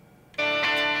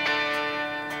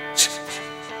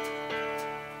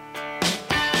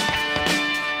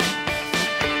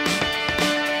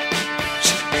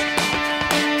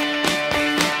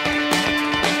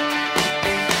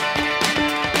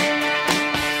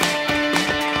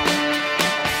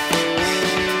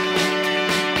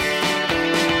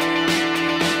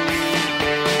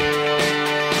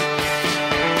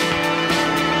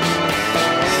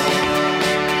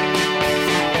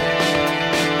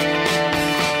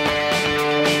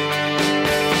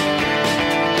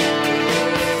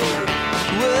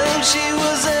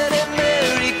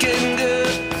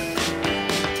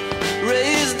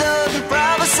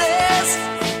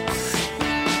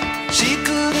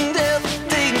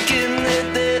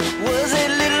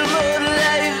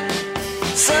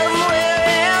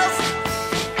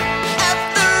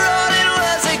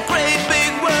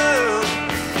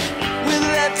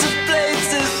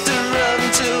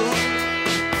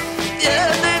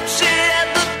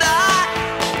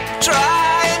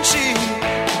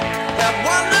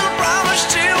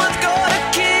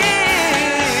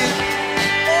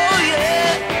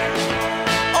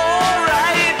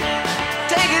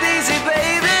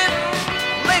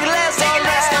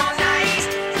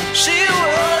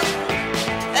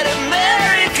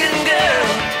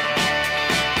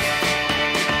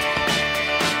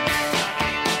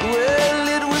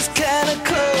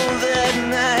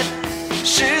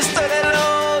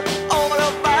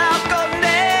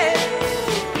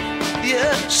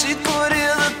 Yeah, she could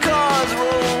hear the cars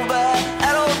roll by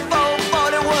at old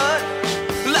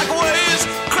 441, like waves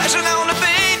crashing on the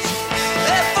beach.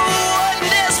 And for one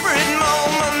desperate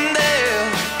moment there,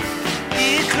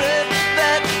 he crept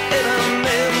back in her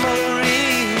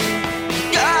memory.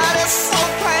 God, it's so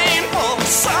painful,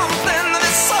 something that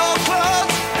is so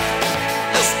close,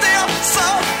 is still so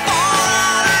far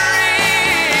out of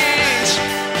reach.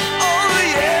 Oh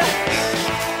yeah,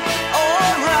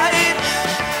 alright,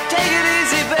 take it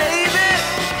easy, baby.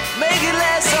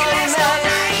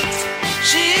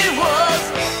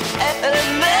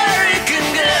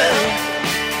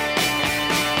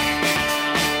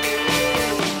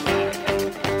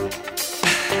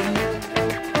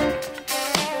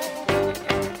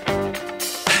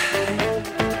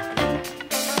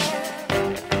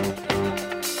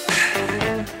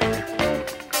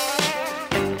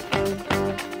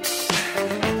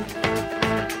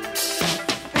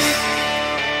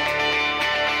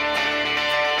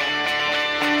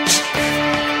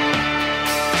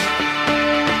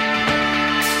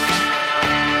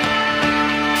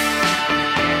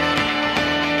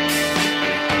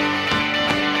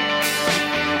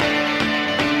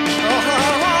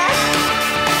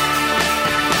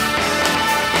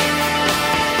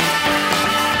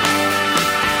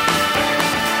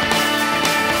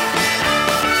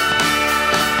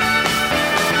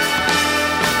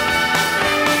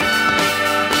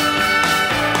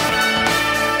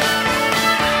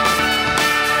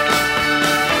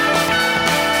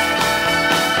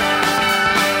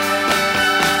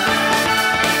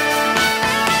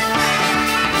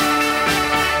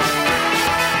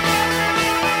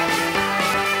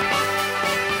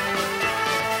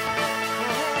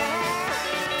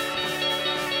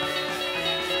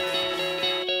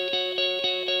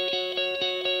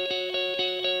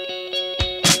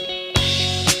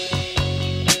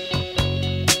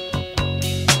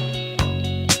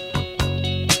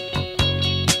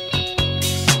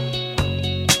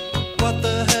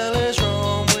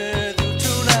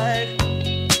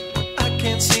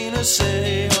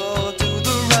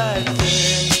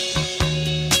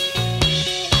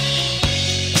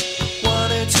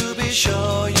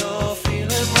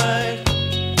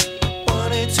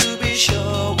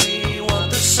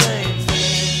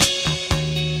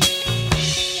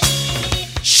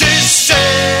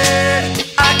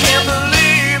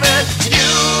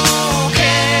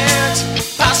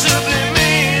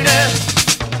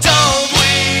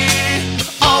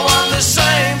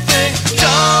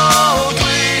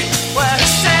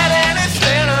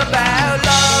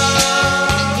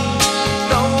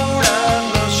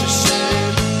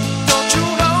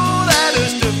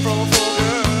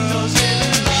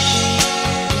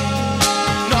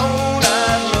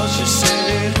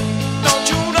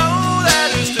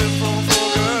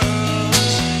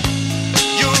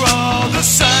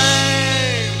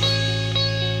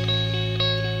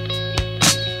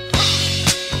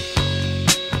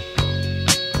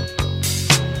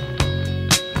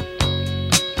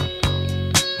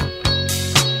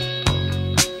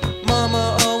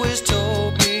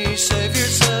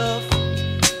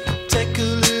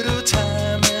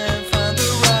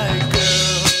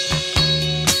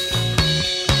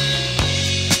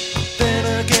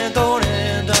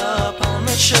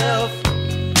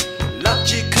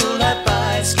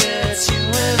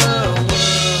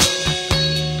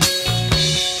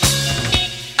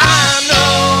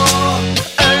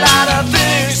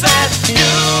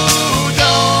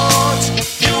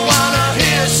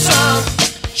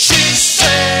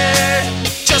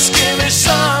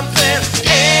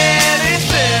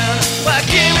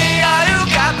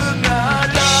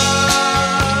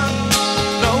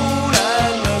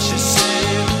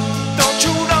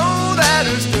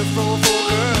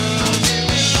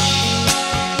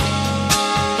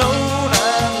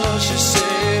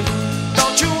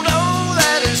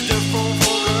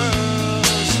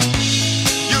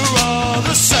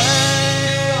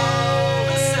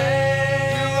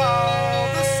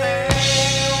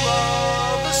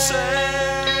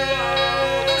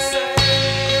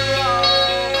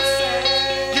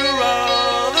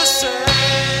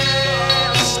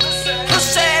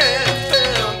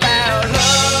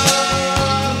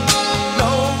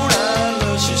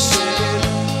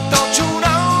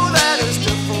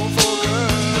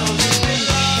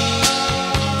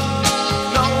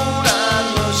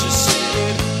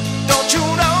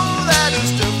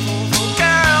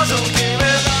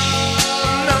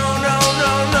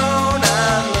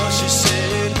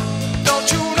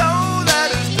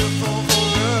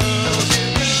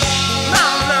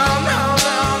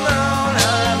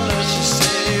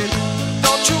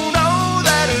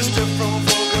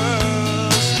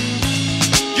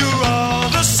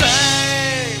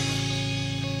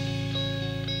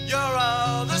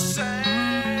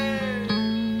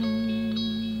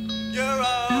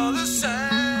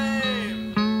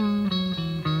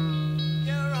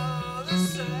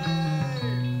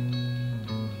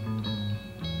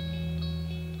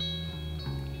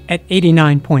 at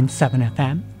 89.7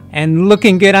 FM. And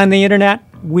looking good on the internet,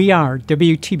 we are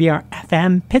WTBR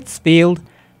FM, Pittsfield,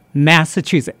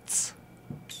 Massachusetts.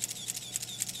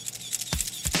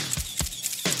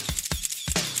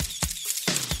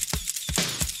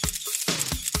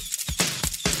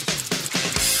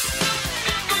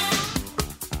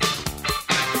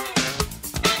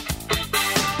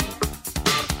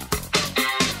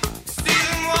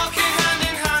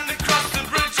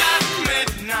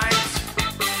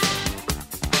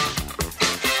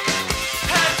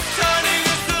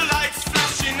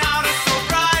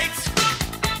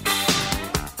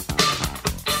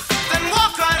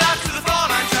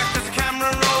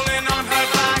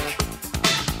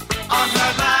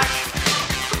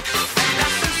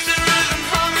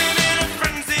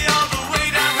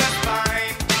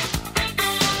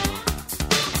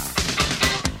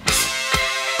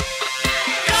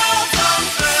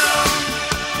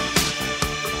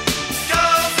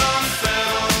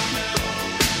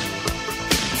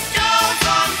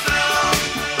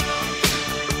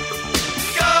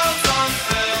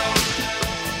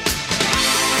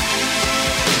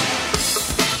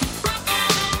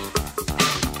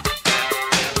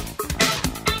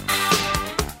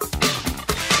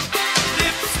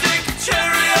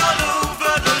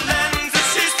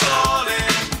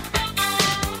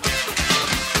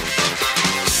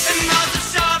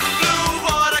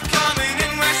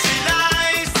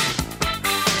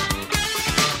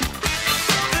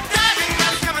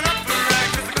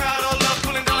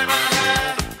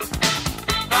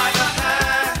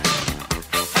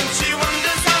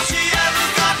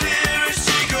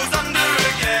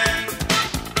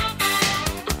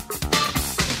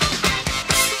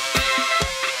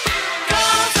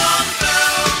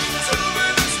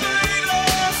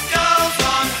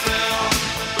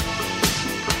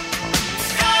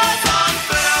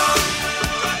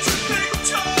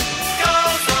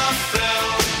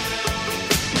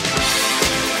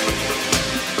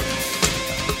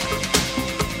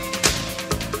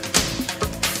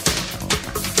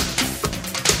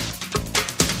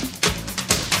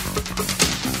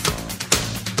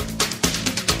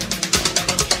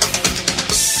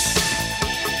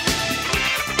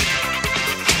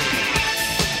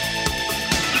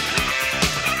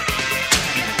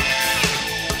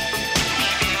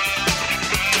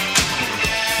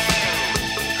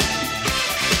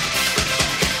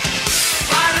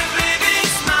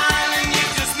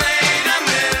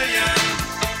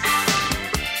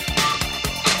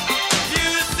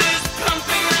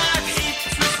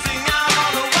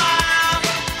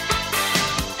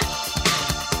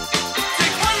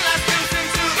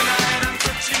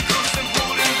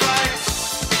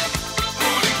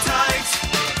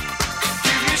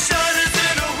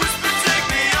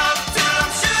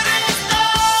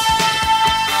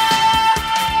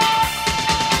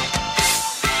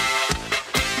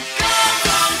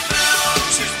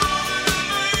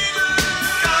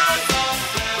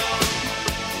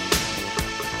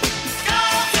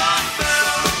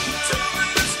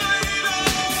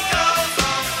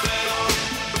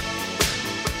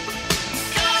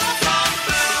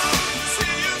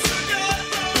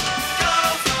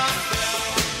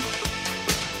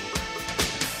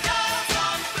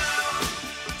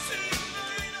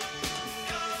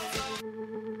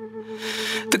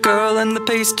 girl in the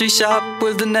pastry shop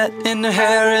with the net in her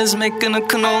hair is making a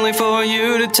cannoli for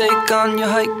you to take on your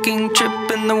hiking trip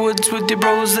in the woods with your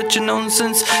bros that you've known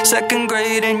since second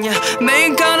grade. And you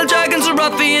make kind of dragons or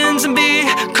ruffians and be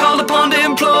called upon to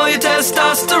employ your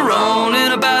testosterone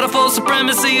in a battle for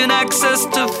supremacy and access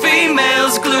to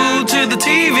females glued to the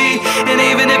TV. And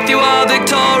even if you are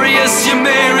victorious, you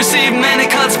may receive many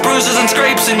cuts, bruises, and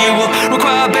scrapes, and you will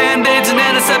require band-aids and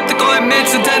antiseptic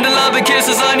ointments and tender loving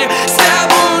kisses on your stab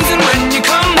wounds. And when you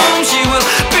come home, she will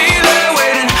be there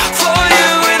waiting for you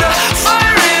with a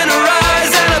fire in her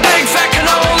eyes and a big fat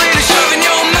cannoli to shove in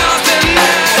your mouth. And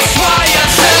that's why you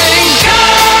thank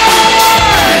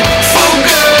God for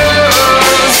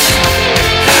girls.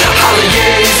 Holly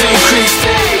to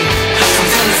Christie, from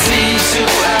Tennessee to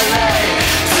LA.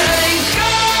 Thank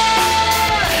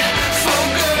God for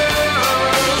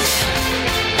girls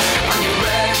on your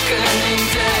reckoning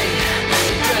day.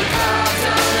 You better bow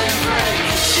down and pray.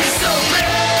 She's so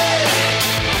bad,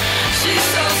 she's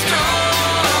so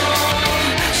strong,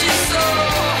 she's so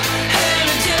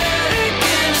energetic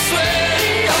and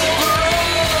sweaty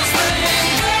overalls.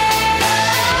 Thank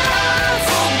God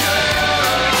for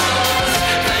girls.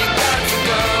 Thank God for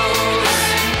girls.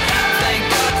 Thank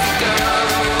God for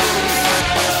girls.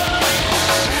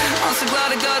 I'm so glad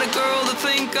I got a girl to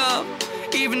think of,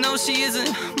 even though she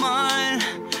isn't mine.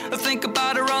 I think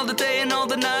about her all the day and all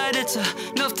the night. It's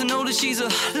enough to know that she's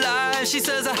alive. She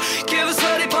says I give her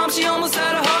sweaty palms, she almost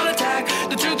had a heart attack.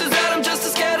 The truth is that I'm just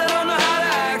as scared, I don't know how to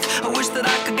act. I wish that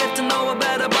I could get to know her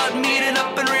better, but meeting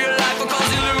up in real life will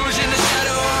cause illusion to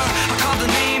shadow her. I call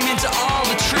the name into all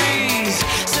the trees,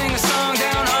 sing a song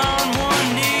down on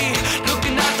one knee,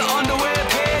 looking at the underwear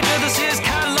page of this year's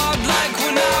catalog like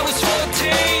when I was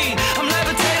 14. I'm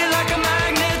levitating like a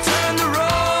magnet, turn the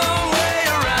wrong way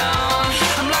around.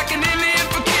 I'm like an Indian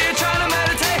fakir trying to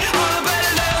meditate on the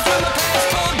better nails when my pants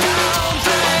pulled down.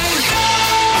 Thank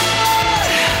God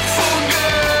for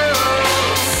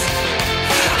girls.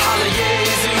 Holla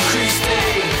Jesu Christi,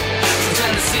 from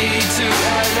Tennessee to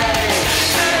LA.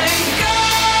 Thank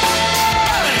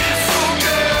God for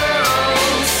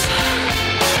girls.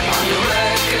 On your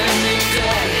reckoning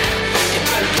day, you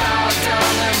better bow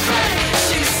down and pray.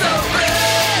 She's so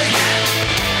big,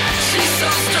 she's so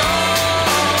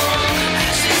strong,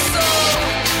 she's so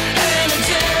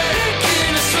energetic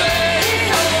in a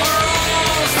straight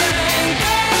overalls. Thank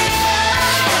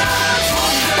God for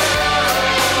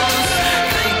girls.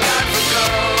 Thank God for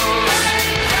girls.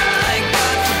 Thank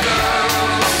God for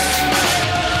girls.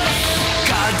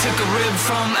 God took a rib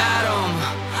from Adam,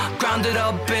 ground it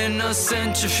up in a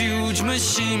centrifuge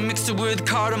machine, mixed it with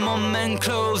cardamom and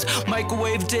cloves,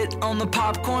 microwaved it on the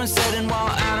popcorn setting while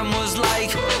Adam was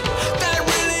like, that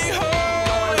really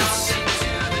hurts.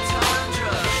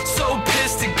 So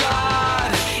pissed at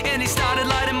God, and he started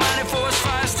lighting mighty forest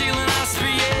fire, stealing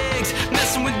osprey eggs,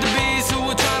 messing with the bees who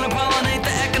were trying to pollinate the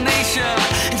echinacea,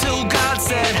 until God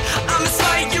said, I'ma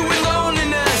smite you with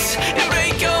loneliness and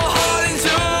break your heart in two.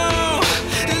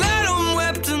 And Adam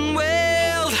wept and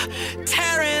wailed,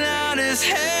 tearing out his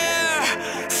hair,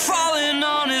 falling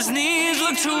on his knees,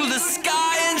 looked to the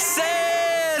sky and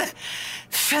said,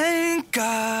 thank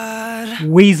God.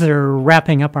 Weezer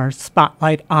wrapping up our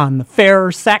spotlight on the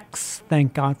fairer sex.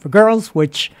 Thank God for girls,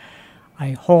 which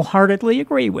I wholeheartedly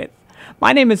agree with.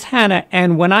 My name is Hannah,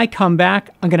 and when I come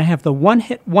back, I'm going to have the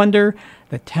one-hit wonder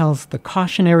that tells the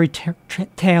cautionary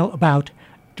tale about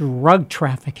drug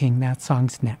trafficking. That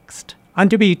song's next on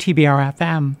WTBR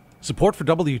FM. Support for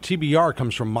WTBR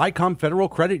comes from MyCom Federal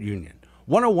Credit Union,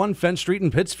 101 Fenn Street in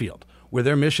Pittsfield, where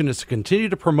their mission is to continue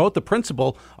to promote the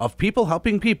principle of people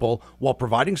helping people while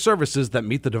providing services that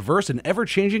meet the diverse and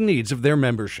ever-changing needs of their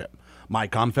membership.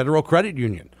 MyCom Federal Credit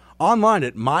Union, online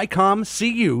at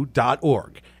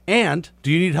mycomcu.org. And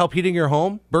do you need help heating your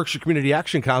home? Berkshire Community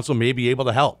Action Council may be able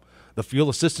to help. The Fuel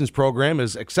Assistance Program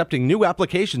is accepting new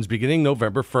applications beginning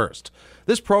November 1st.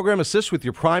 This program assists with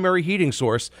your primary heating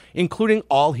source, including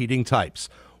all heating types.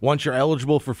 Once you're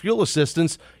eligible for fuel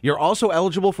assistance, you're also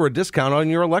eligible for a discount on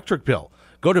your electric bill.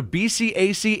 Go to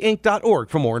bcacinc.org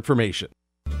for more information.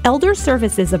 Elder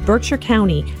Services of Berkshire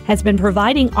County has been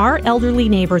providing our elderly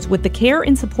neighbors with the care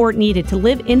and support needed to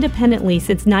live independently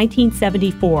since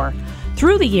 1974.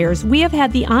 Through the years, we have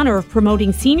had the honor of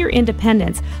promoting senior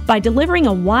independence by delivering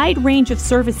a wide range of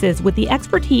services with the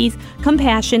expertise,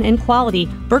 compassion, and quality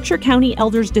Berkshire County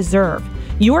elders deserve.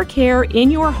 Your care in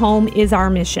your home is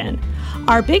our mission.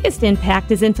 Our biggest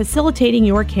impact is in facilitating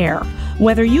your care.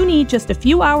 Whether you need just a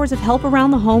few hours of help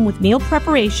around the home with meal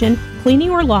preparation,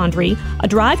 cleaning or laundry, a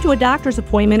drive to a doctor's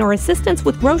appointment, or assistance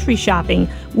with grocery shopping,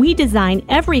 we design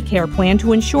every care plan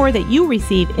to ensure that you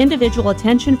receive individual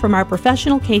attention from our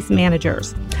professional case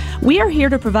managers. We are here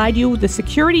to provide you with the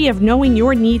security of knowing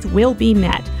your needs will be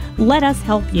met. Let us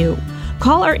help you.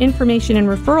 Call our Information and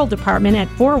Referral Department at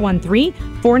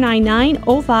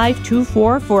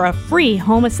 413-499-0524 for a free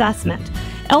home assessment.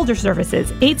 Elder Services,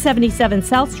 877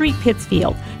 South Street,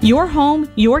 Pittsfield. Your home,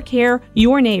 your care,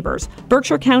 your neighbors.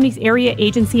 Berkshire County's Area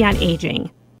Agency on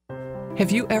Aging. Have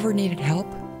you ever needed help?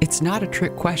 It's not a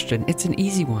trick question, it's an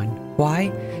easy one. Why?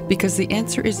 Because the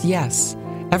answer is yes.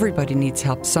 Everybody needs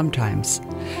help sometimes.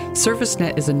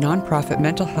 ServiceNet is a nonprofit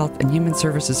mental health and human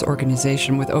services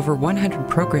organization with over 100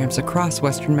 programs across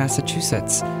Western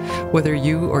Massachusetts. Whether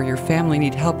you or your family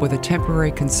need help with a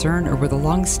temporary concern or with a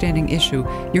long-standing issue,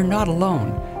 you're not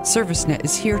alone. ServiceNet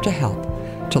is here to help.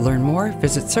 To learn more,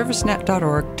 visit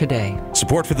servicenet.org today.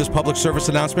 Support for this public service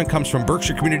announcement comes from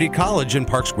Berkshire Community College and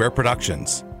Park Square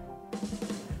Productions.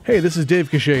 Hey, this is Dave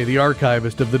Cachet, the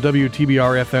archivist of the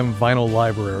WTBR FM Vinyl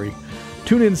Library.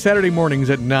 Tune in Saturday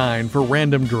mornings at 9 for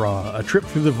Random Draw, a trip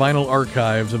through the vinyl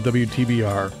archives of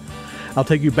WTBR. I'll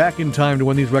take you back in time to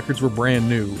when these records were brand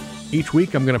new. Each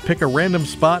week, I'm going to pick a random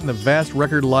spot in the vast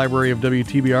record library of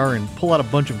WTBR and pull out a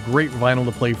bunch of great vinyl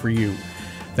to play for you.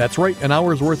 That's right, an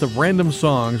hour's worth of random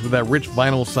songs with that rich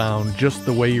vinyl sound, just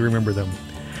the way you remember them.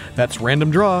 That's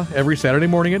Random Draw, every Saturday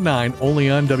morning at 9, only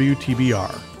on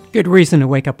WTBR. Good reason to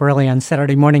wake up early on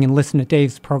Saturday morning and listen to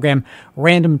Dave's program.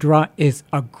 Random Draw is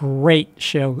a great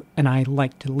show, and I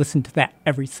like to listen to that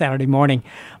every Saturday morning.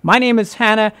 My name is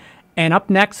Hannah, and up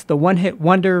next, the one-hit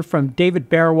wonder from David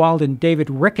Barrowald and David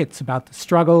Ricketts about the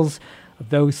struggles of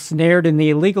those snared in the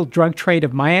illegal drug trade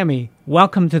of Miami.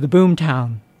 Welcome to the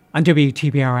Boomtown on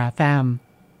WTBR FM.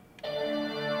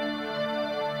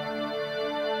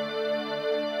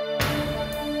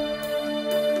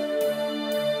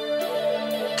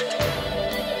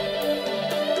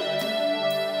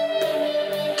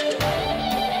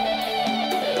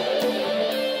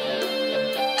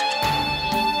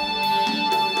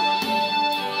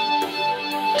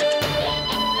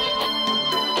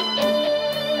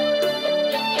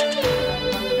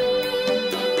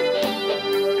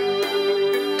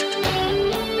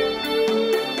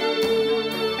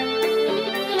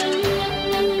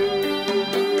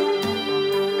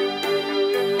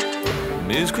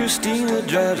 Miss Christina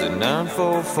drives a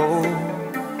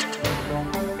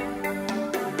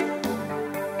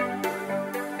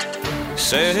 944.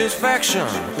 Satisfaction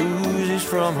oozes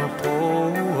from her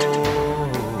pores.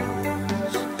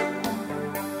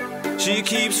 She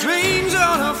keeps rings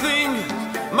on her fingers,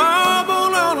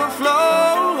 marble on her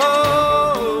floor.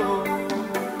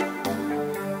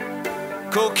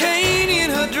 Cocaine in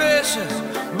her dresses,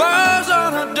 bars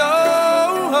on her door.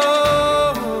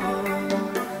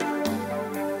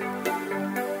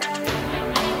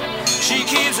 She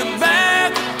keeps her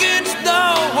back against the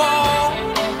wall.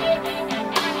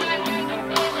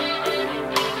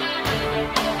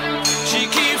 She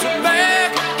keeps her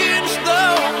back against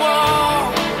the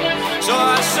wall. So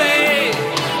I say,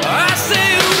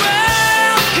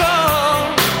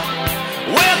 welcome,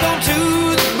 welcome to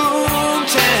the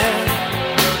Boomtown.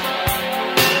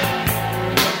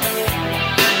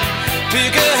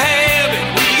 Pick a habit,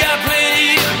 we got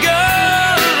plenty to go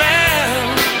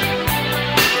around.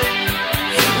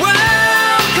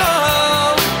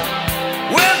 Welcome,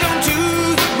 welcome to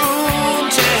the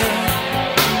Boomtown.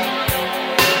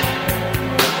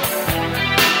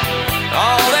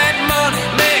 All that money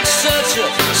makes such a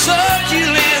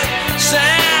succulent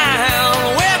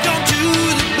sound. Welcome to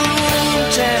the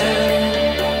Boomtown.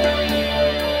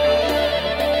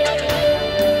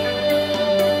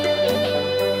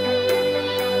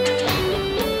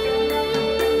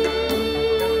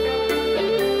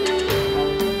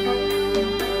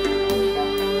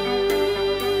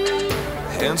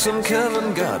 Handsome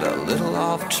Kevin got a little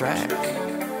off track.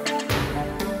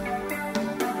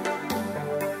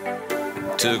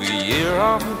 Took a year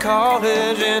off from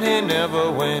college and he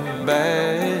never went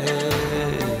back.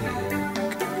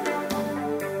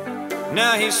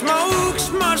 Now he smokes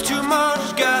much too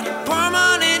much, got a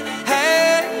permanent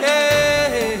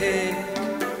headache.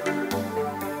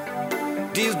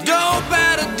 Deals dope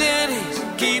at a Denny's,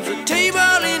 keeps a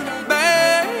table in the back.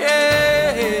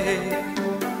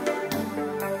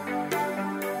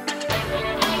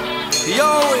 He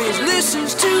always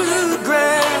listens to the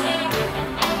ground.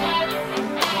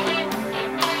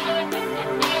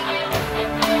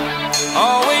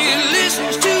 Always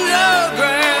listens to the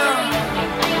ground.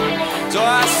 So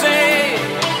I say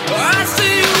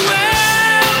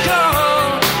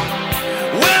welcome,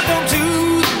 welcome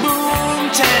to the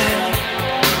Boomtown.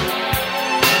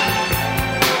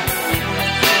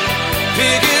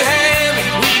 Pick a habit,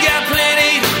 we got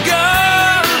plenty to go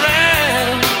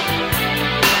around.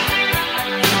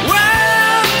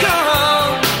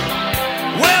 Welcome,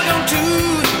 welcome to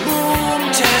the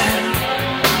Boomtown.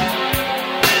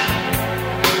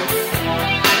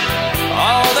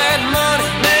 All that money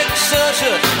makes such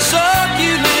a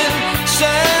succulent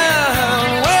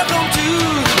sound. Welcome to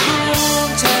the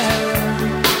Boomtown.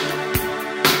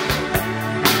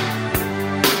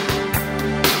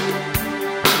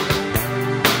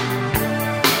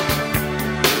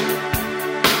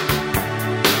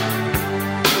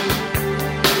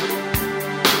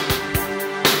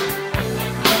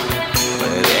 But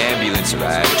the ambulance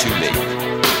arrived too late.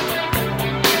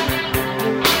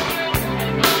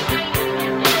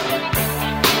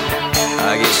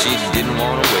 I guess she didn't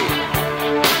want to wait.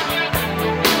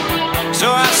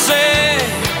 So I say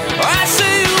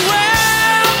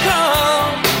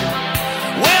welcome,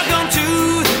 welcome to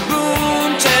the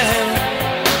Boomtown.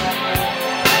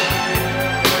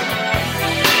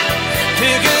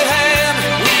 Pick a habit,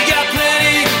 we got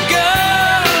plenty to go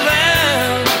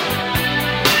around.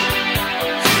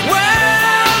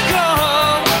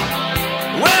 Welcome,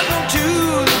 welcome to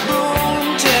the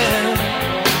Boomtown.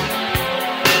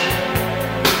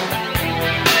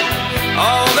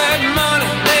 All that money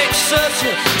makes such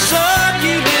a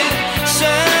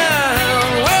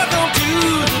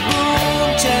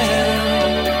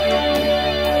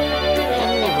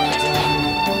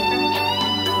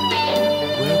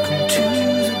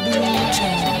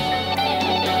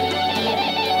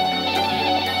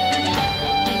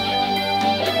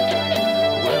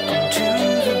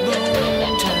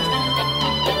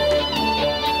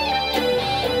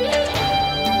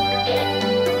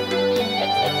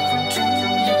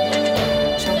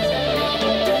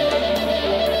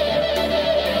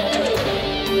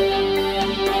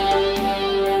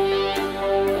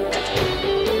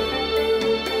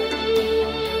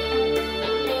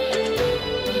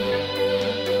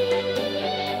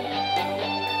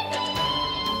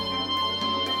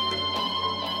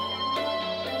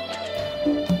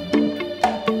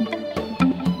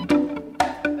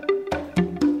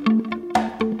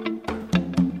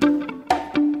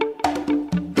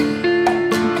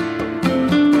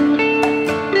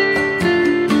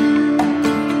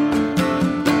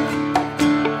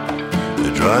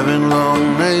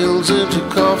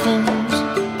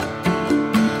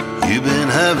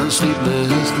having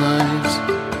sleepless nights.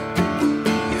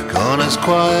 You've gone as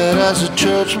quiet as a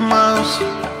church mouse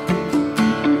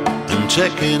and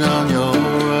checking on your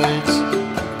rights.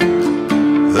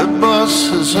 The boss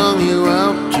has hung you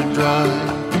out to dry,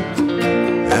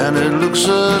 and it looks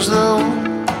as though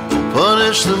you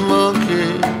punish the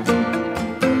monkey,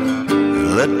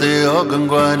 let the organ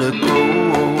grinder go.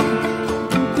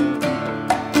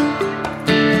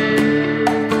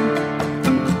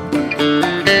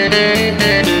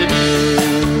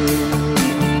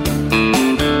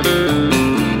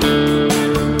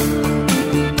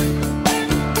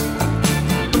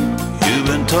 You've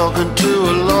been talking to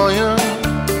a lawyer.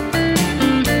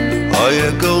 Are you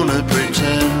gonna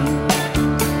pretend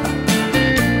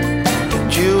that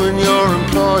you and your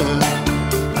employer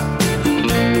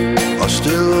are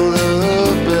still the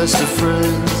best of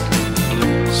friends?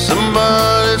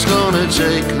 Somebody's gonna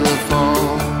take the fall.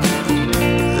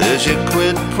 There's your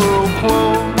quid pro quo.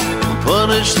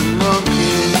 Punish the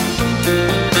monkey.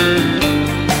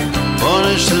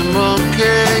 Punish the monkey,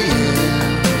 yeah.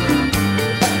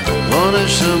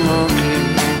 Punish the monkey.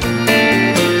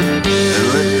 And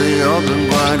let the organ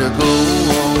grinder go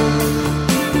on.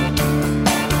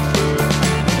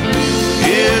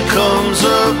 Here comes a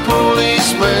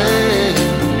policeman.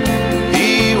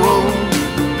 He won't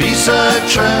be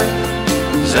sidetracked.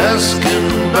 He's asking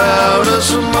about a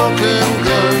smoking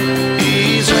gun.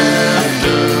 He's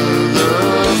after the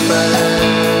bag.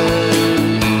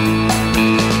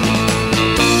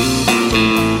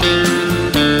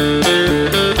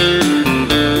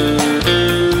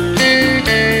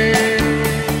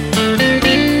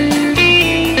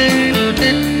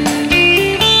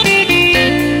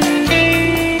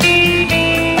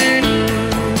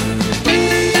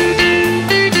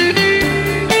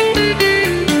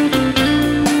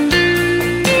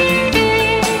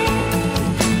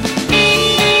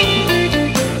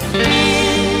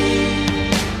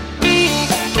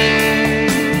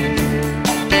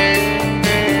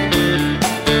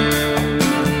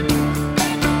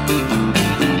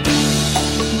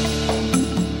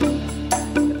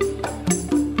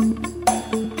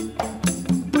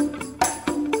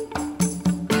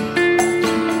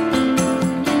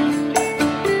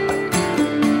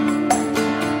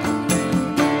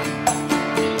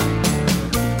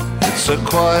 A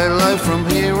quiet life from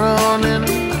here on in.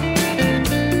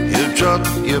 You drop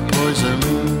your poison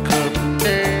cup.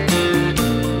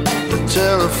 The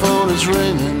telephone is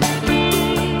ringing,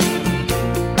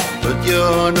 but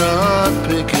you're not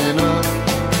picking up.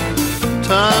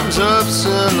 Time's up,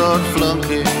 sir, Lord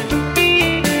Flunky.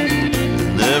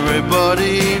 And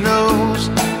everybody knows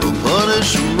we'll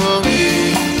punish the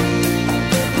monkey.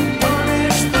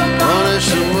 Punish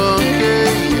the monkey, yeah.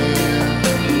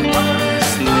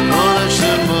 Punish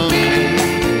the monkey.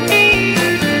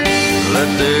 Let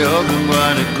the organ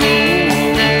grinder go.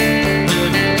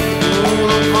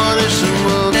 Oh, punish the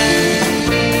monkey.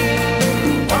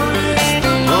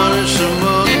 Punish the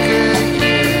monkey.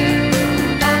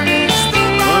 Punish the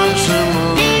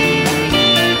monkey.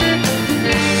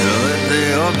 Let the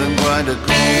organ grinder go.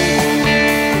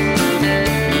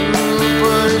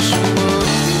 Punish the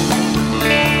monkey.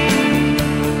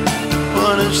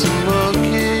 Punish the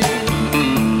monkey.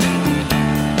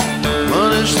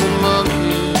 Punish the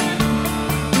monkey,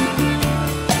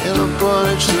 and I'll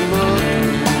punish the monkey.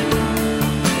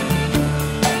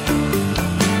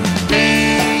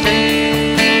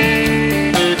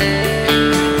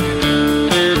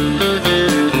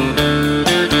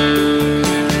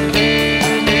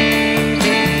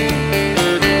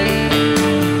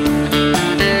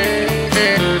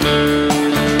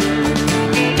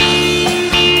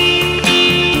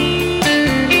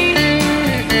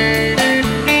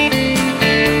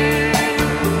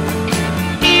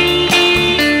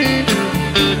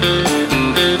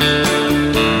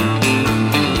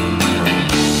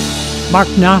 Mark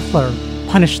Knopfler,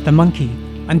 Punish the Monkey,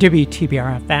 on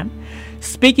WTBR FM.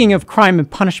 Speaking of crime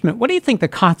and punishment, what do you think the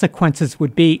consequences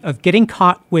would be of getting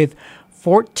caught with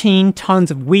 14 tons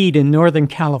of weed in Northern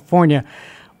California?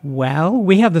 Well,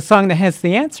 we have the song that has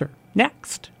the answer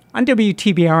next on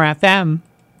WTBR FM.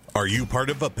 Are you part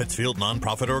of a Pittsfield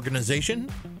nonprofit organization?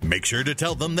 Make sure to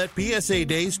tell them that PSA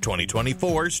Days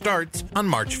 2024 starts on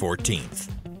March 14th.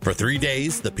 For 3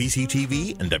 days, the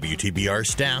PCTV and WTBR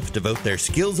staff devote their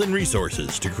skills and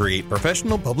resources to create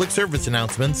professional public service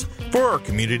announcements for our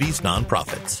community's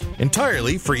nonprofits,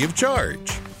 entirely free of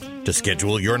charge. To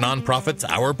schedule your nonprofit's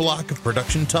hour block of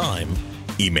production time,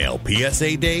 email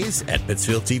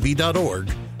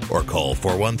psadays@pittsfieldtv.org or call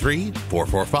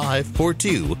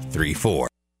 413-445-4234.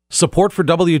 Support for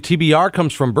WTBR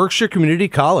comes from Berkshire Community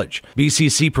College.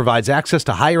 BCC provides access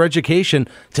to higher education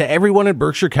to everyone in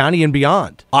Berkshire County and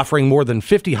beyond, offering more than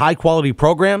 50 high-quality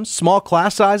programs, small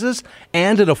class sizes,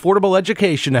 and an affordable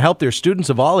education to help their students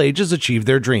of all ages achieve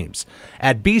their dreams.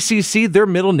 At BCC, their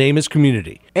middle name is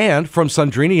community. And from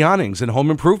Sundrini Awnings and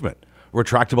Home Improvement.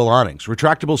 Retractable awnings,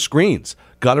 retractable screens,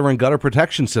 gutter and gutter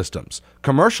protection systems,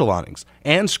 commercial awnings,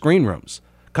 and screen rooms.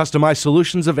 Customized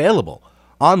solutions available.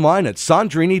 Online at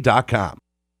Sandrini.com.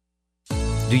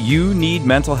 Do you need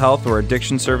mental health or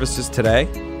addiction services today?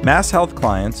 Mass Health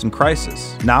clients in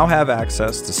crisis now have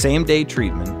access to same-day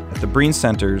treatment at the Breen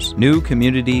Center's new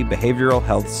Community Behavioral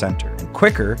Health Center and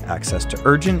quicker access to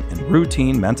urgent and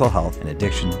routine mental health and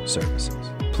addiction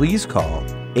services. Please call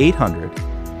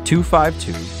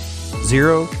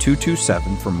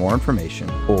 800-252-0227 for more information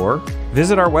or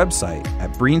visit our website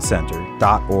at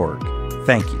breencenter.org.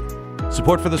 Thank you.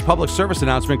 Support for this public service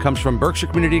announcement comes from Berkshire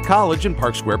Community College and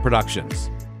Park Square Productions.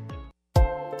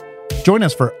 Join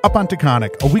us for Up on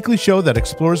Taconic, a weekly show that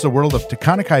explores the world of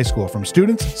Taconic High School from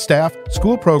students, staff,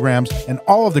 school programs, and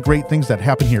all of the great things that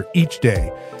happen here each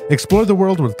day. Explore the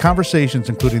world with conversations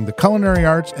including the culinary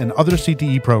arts and other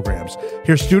CTE programs.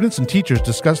 Hear students and teachers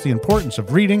discuss the importance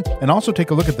of reading and also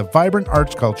take a look at the vibrant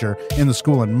arts culture in the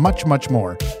school and much, much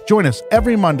more. Join us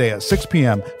every Monday at 6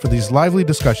 p.m. for these lively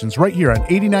discussions right here on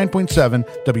 89.7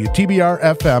 WTBR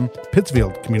FM,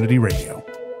 Pittsfield Community Radio.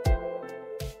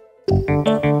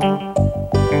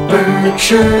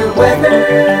 Berkshire weather.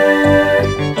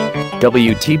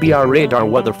 WTBR radar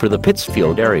weather for the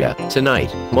Pittsfield area.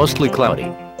 Tonight, mostly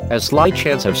cloudy. A slight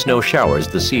chance of snow showers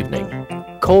this evening.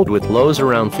 Cold with lows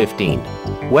around 15.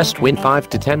 West wind 5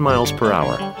 to 10 miles per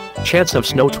hour. Chance of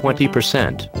snow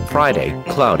 20%. Friday,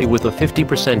 cloudy with a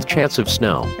 50% chance of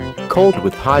snow. Cold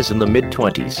with highs in the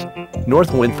mid-20s.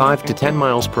 North wind 5 to 10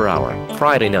 miles per hour.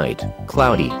 Friday night,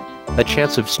 cloudy. A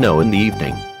chance of snow in the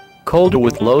evening. Colder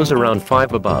with lows around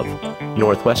 5 above.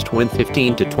 Northwest wind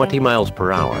 15 to 20 miles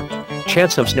per hour.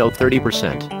 Chance of snow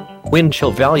 30%. Wind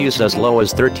chill values as low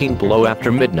as 13 below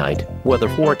after midnight. Weather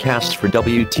forecasts for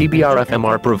WTBR FM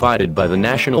are provided by the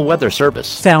National Weather Service.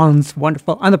 Sounds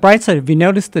wonderful. On the bright side, have you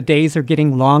noticed the days are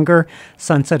getting longer?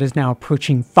 Sunset is now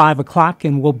approaching 5 o'clock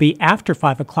and will be after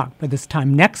 5 o'clock by this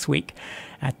time next week.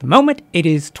 At the moment, it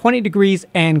is 20 degrees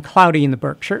and cloudy in the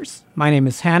Berkshires. My name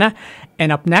is Hannah,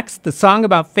 and up next, the song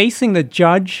about facing the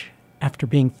judge after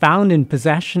being found in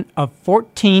possession of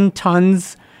 14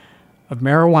 tons of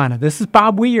marijuana. This is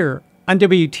Bob Weir on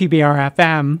WTBR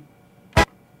FM.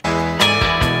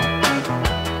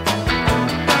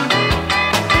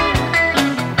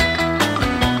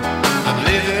 I'm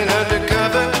living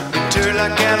undercover in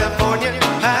Turlock, California,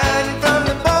 hiding from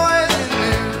the boys in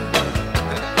blue.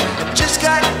 I just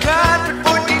got caught for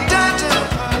 14 tons of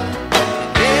pot,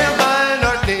 held by an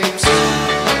art named Sue.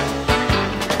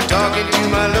 Talking to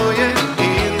my lawyer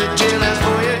in the jailhouse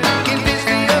foyer, convinced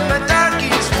me of my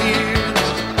darkest fears.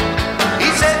 He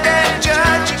said that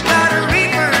judge, you got a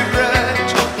reaper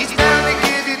grudge. He's bound to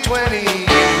give you 20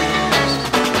 years.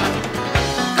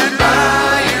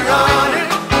 Goodbye, Your Honor.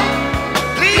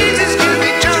 Please excuse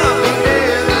me jumping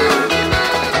in.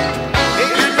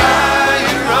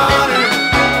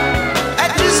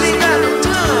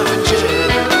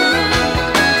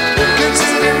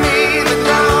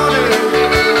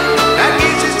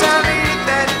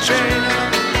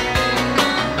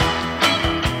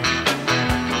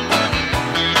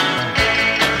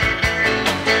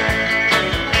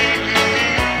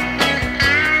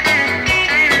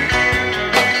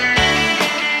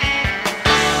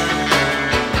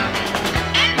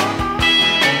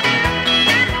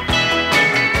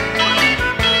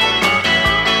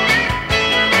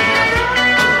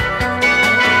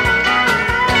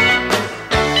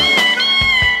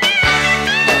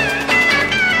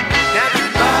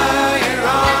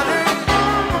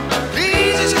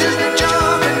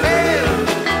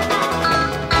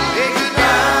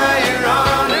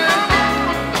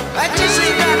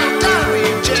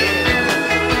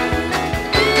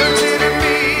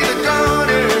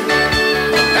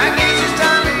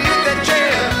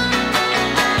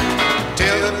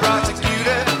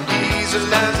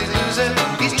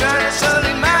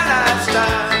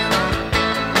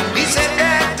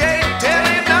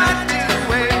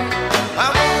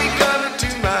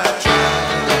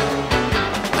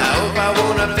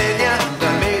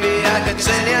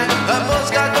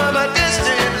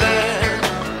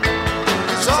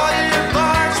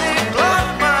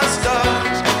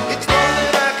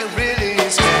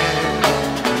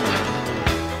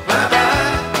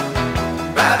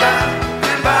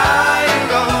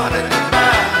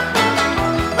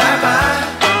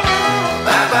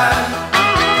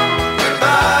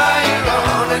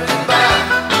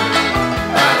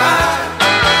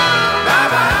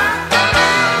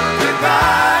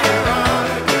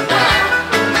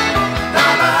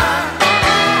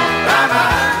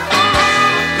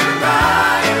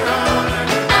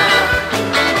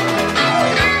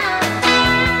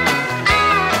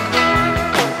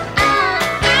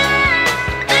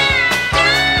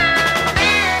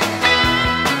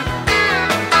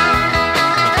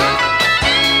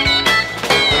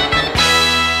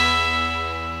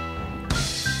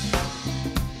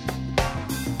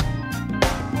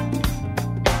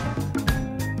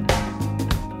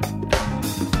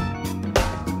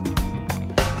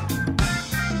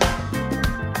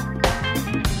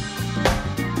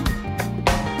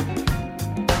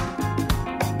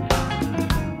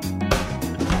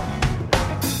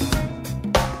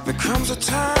 a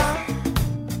time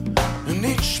in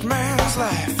each man's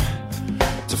life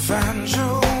to find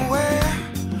your way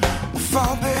or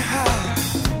fall behind.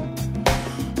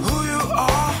 Who you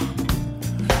are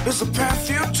is the path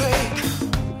you take.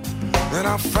 Then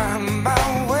I'll find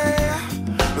my way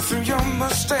through your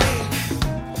mistake.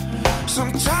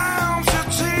 Sometimes your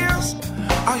tears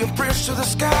are your bridge to the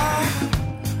sky,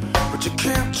 but you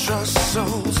can't trust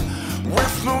souls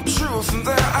with no truth in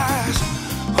their eyes.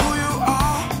 Who you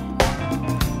are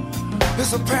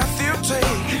is the path you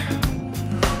take,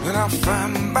 and I'll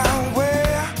find my way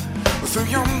through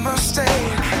your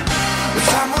mistake. The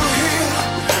time will heal,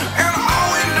 and all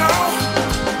we know,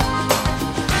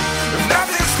 if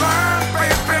nothing's learned,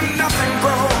 baby, nothing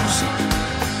grows.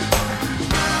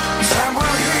 Time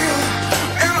will heal,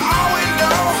 and all we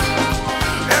know,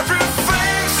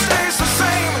 everything stays the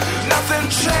same. Nothing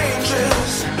changes,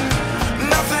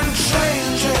 nothing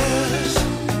changes.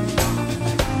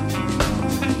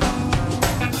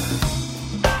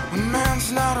 A man's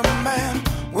not a man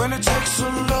when he takes a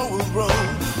lower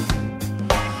road,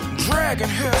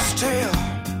 dragging his tail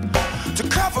to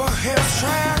cover his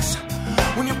tracks.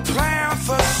 When you plant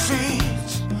the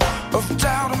seeds of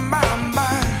doubt in my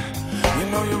mind, you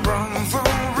know you run the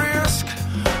risk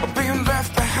of being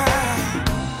left behind.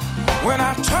 When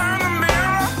I turn the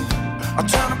mirror, I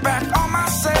turn it back on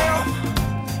myself.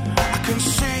 I can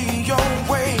see your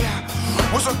way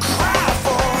was a cry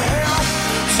for help.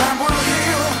 Time will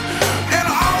heal, and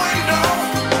all we know,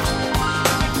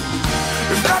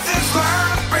 if nothing's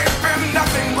learned, baby,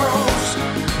 nothing grows.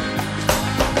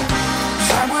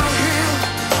 Time will heal,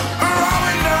 and all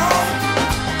we know,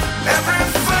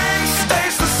 everything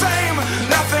stays the same.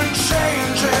 Nothing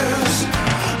changes,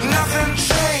 nothing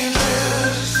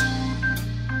changes.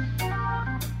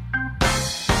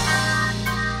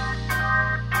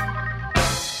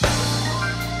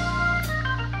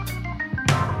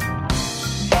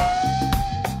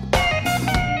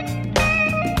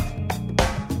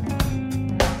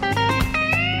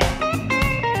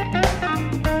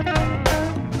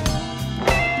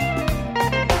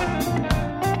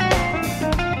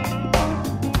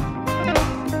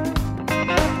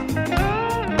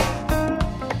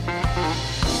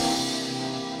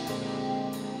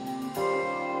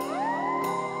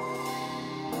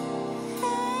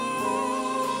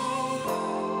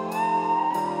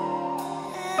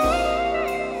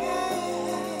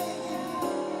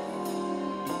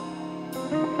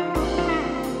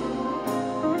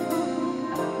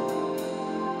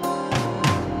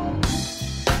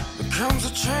 Comes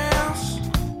a chance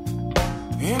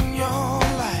in your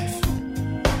life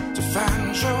to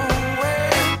find your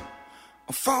way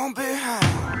or fall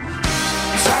behind.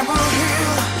 Time will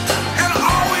heal, and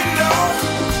all we know,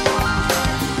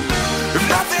 if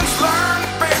nothing's learned,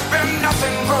 baby,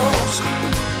 nothing grows.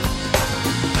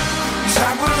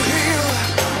 Time will heal,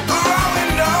 and all we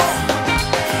know,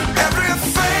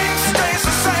 everything stays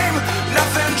the same.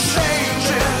 Nothing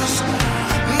changes,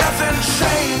 nothing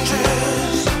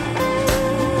changes.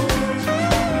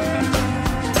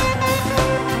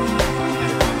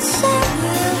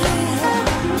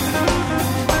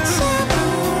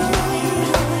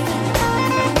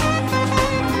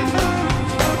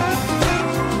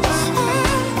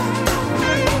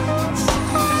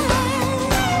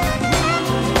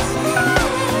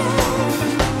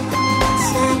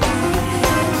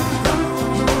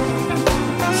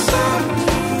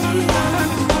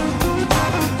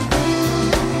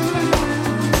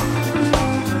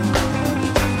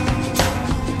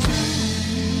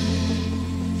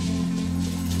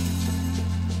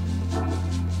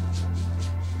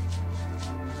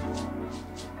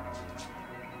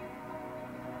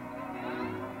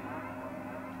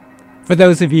 For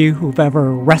those of you who've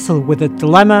ever wrestled with the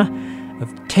dilemma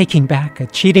of taking back a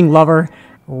cheating lover,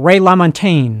 Ray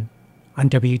LaMontagne on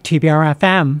WTBR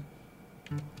FM.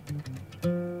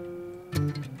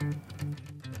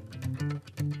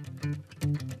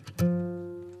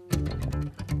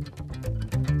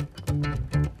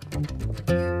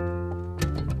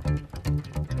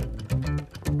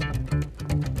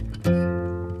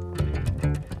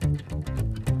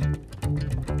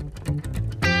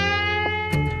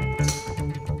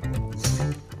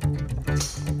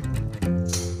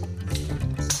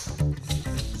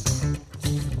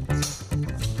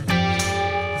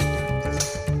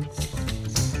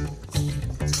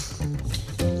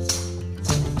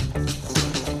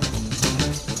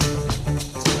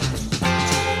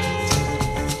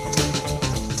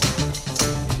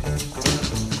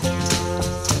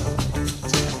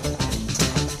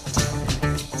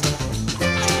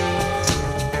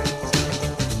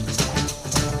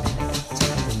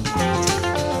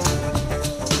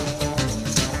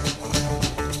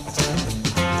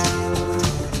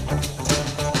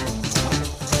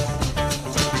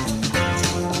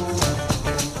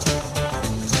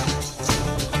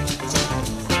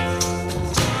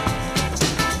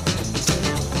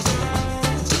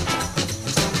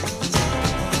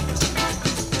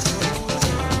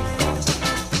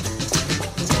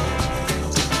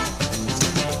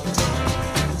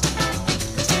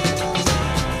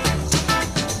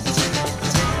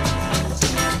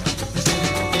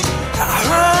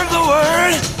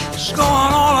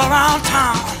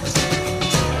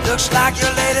 Looks like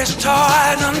your latest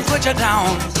toy done put you down.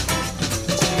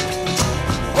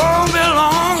 Won't be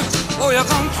long before you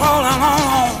come crawling on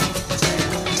home,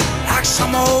 like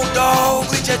some old dog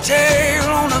with your tail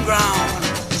on the ground.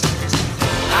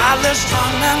 I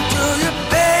listen to you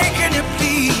beg and you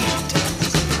plead.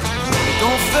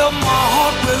 Don't fill my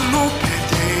heart with no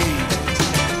pity.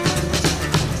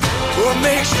 What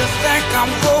makes you think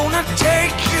I'm gonna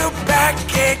take you back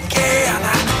again?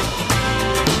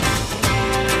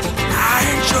 I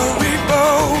ain't your repo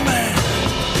man.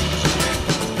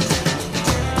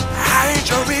 I ain't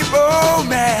your repo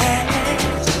man.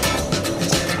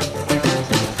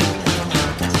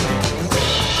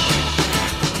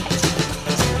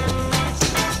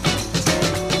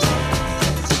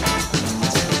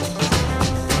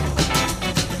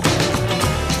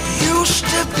 Used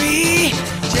to be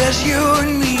just you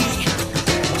and me,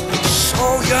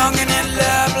 so young and in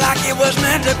love like it was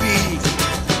meant to be.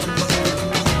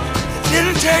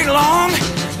 Didn't take long,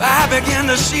 I began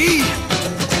to see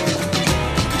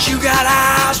that you got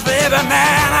eyes for every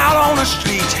man out on the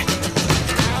street.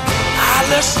 I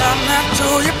listen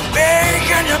to you beg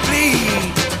and you plead.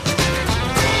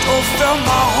 Don't fill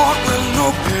my heart with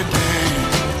no pity.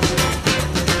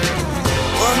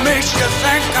 What makes you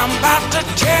think I'm about to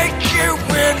take you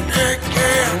in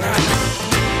again?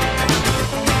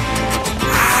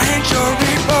 I ain't your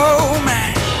repo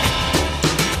man.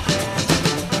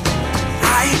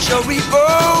 I ain't your repo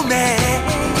man.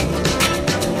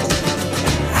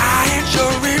 I ain't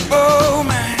your repo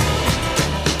man.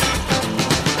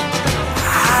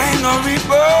 I ain't no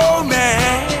repo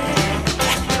man.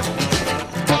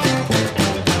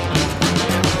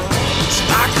 It's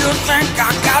like you think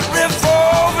I got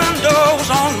revolving doors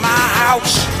on my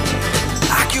house,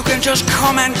 like you can just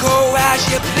come and go as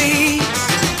you please.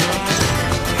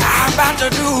 I'm about to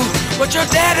do what your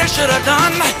daddy should have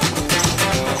done.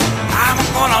 I'm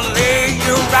gonna lay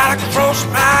you right across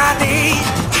my knee.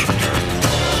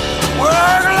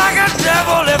 Work like a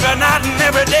devil every night and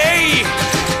every day,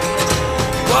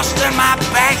 busting my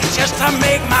back just to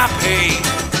make my pay.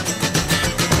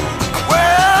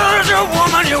 Where's your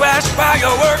woman you ask while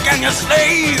you work and you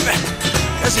slave?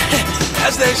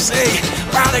 As they say,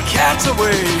 while the cat's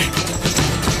away.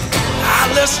 I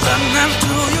listen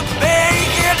to you beg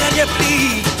and you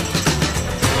plead.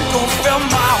 Don't fill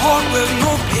my heart with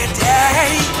no pity.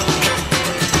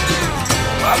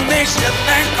 What makes you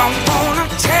think I'm gonna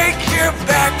take you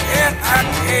back in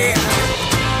again?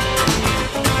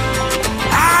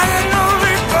 I ain't no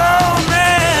repo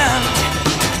man.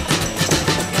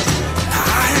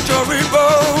 I ain't your repo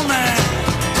man.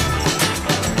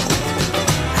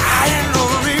 I ain't no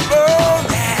repo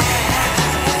man.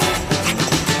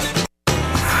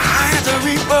 I ain't the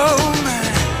repo man.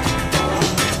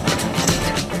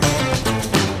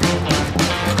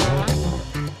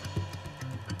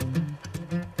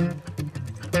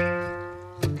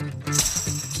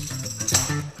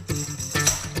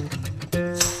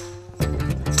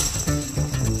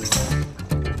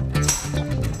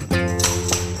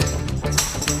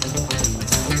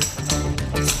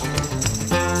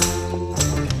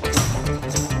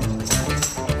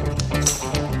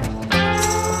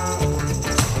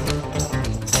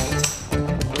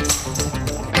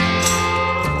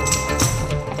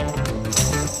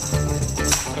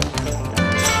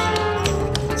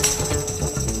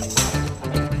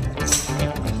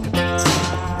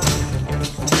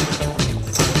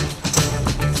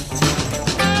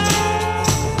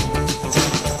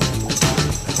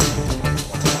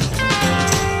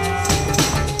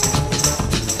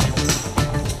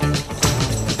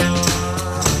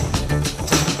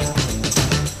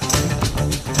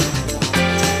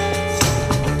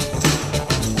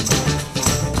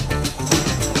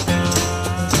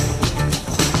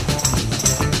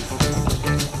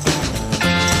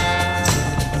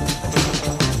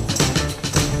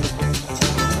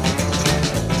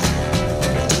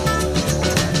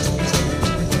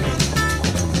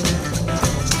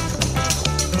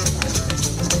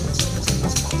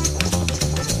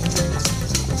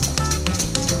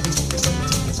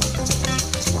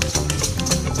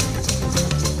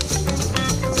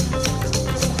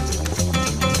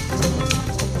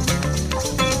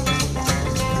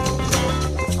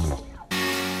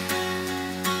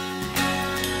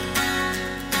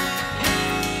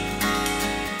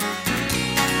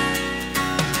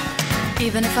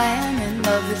 Even if I am in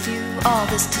love with you, all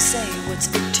this to say, what's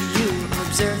it to you?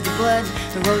 Observe the blood,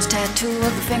 the rose tattoo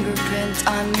of the fingerprints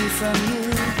on me from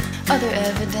you. Other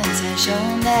evidence has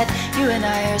shown that you and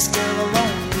I are still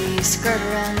alone. We skirt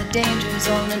around the danger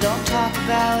zone and don't talk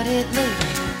about it later.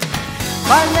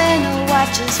 Marlena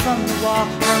watches from the wall.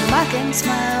 Her mocking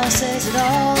smile says it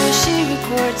all as she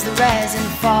records the rise and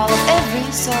fall of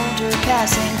every soldier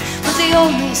passing. But the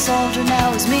only soldier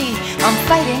now is me. I'm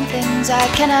fighting things I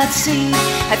cannot see.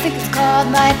 I think it's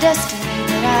called my destiny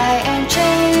that I am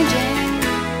changing.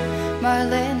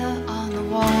 Marlena on the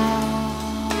wall.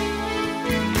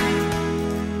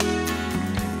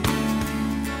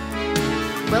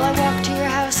 Well, I walked to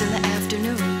your house in the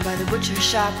afternoon by the butcher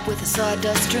shop with a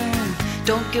sawdust strewn.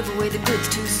 Don't give away the goods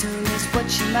too soon is what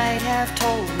you might have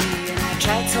told me. And I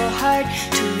tried so hard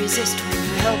to resist when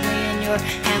you held me in your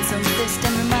handsome fist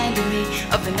and reminded me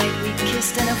of the night we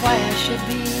kissed and of why I should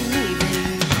be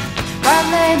leaving.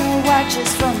 Marlena watches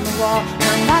from the wall.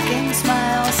 Her mocking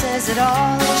smile says it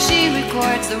all as she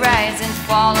records the rise and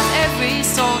fall of every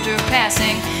soldier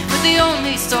passing. But the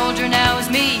only soldier now is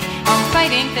me. I'm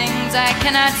fighting things I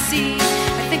cannot see.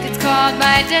 I think it's called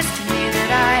my destiny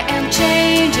that I am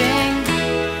changing.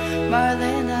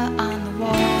 Marlena on the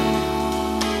wall.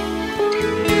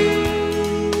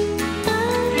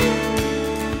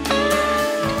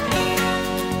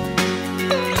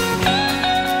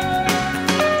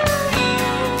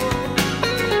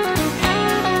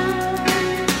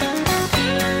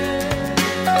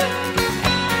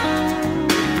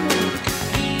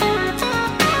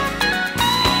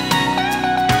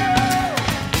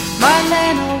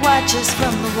 Marlena watches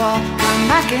from the wall. Her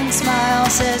mocking smile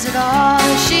says it all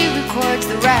as she records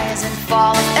the rise and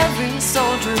fall of every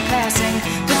soldier passing.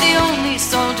 But the only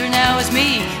soldier now is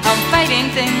me. I'm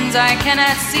fighting things I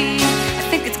cannot see. I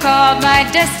think it's called my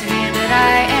destiny that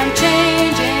I am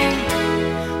changing.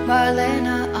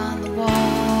 Marlena on the wall.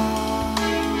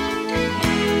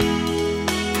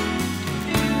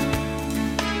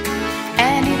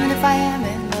 And even if I am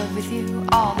in love with you,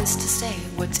 all this to say,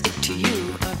 what's it to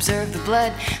you? Observe the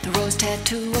blood, the rose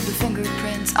tattoo of the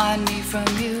fingerprints on me from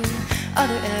you.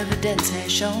 Other evidence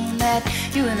has shown that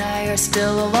you and I are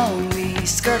still alone. We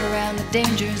skirt around the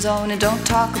danger zone and don't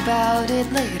talk about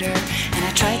it later. And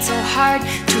I tried so hard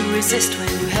to resist when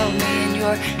you held me in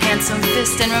your handsome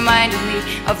fist and reminded me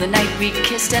of the night we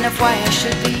kissed and of why I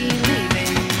should be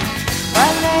leaving.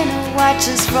 Marlena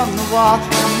watches from the wall.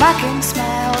 Her mocking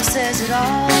smile says it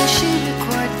all as she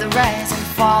records the rise and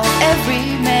fall of every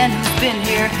man who's been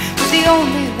here. But the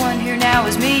only one here now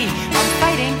is me. I'm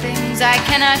fighting things I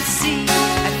cannot see.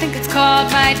 I think it's called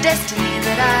my destiny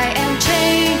that I am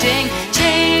changing,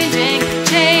 changing,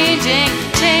 changing,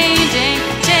 changing,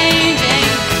 changing.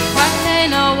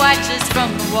 Marlena watches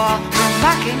from the wall. Her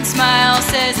mocking smile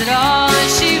says it all as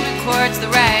she records the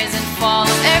rise and fall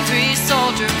of every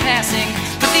soldier passing.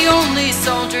 But the only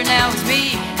soldier now is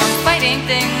me. I'm fighting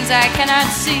things I cannot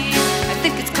see. I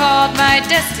think it's called my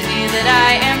destiny that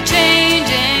I am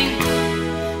changing.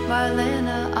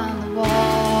 Marlena on the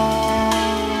wall.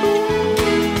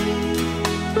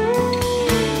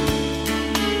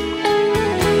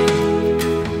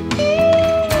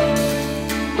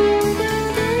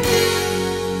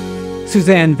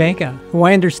 Suzanne Vega, who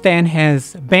I understand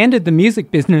has abandoned the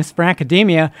music business for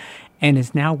academia and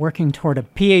is now working toward a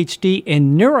PhD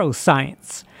in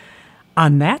neuroscience.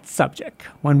 On that subject,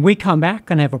 when we come back,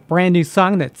 going to have a brand new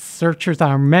song that searches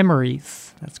our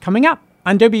memories. That's coming up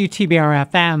on WTBR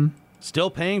FM. Still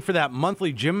paying for that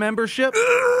monthly gym membership?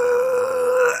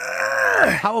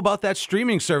 How about that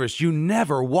streaming service you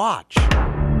never watch?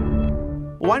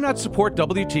 Why not support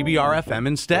WTBR FM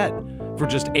instead? For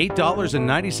just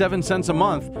 $8.97 a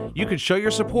month, you could show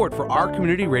your support for our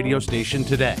community radio station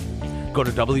today. Go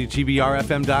to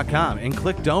WTBRFM.com and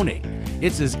click Donate.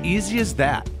 It's as easy as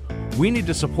that. We need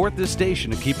to support this station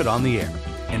to keep it on the air,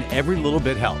 and every little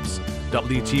bit helps.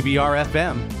 WTBR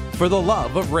FM, for the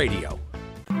love of radio.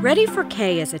 Ready for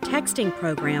K is a texting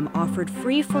program offered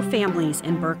free for families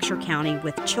in Berkshire County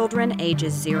with children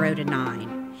ages 0 to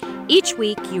 9. Each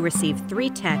week, you receive 3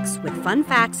 texts with fun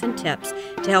facts and tips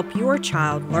to help your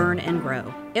child learn and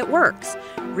grow. It works.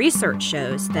 Research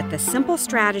shows that the simple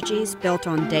strategies built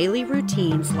on daily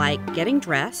routines like getting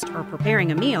dressed or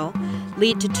preparing a meal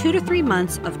lead to 2 to 3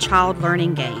 months of child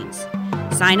learning gains.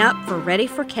 Sign up for Ready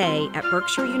for K at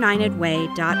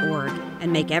BerkshireUnitedWay.org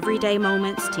and make everyday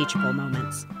moments teachable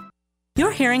moments.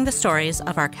 You're hearing the stories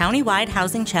of our county-wide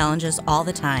housing challenges all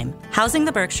the time. Housing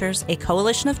the Berkshires, a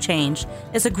coalition of change,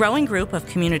 is a growing group of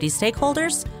community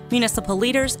stakeholders, municipal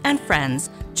leaders, and friends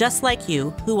just like you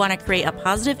who want to create a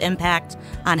positive impact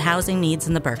on housing needs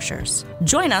in the Berkshires.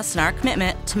 Join us in our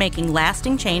commitment to making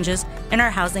lasting changes in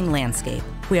our housing landscape.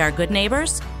 We are good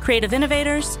neighbors, creative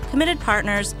innovators, committed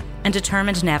partners, and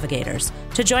determined navigators.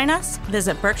 To join us,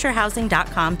 visit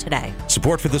BerkshireHousing.com today.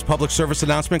 Support for this public service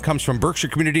announcement comes from Berkshire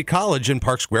Community College and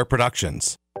Park Square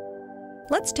Productions.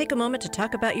 let's take a moment to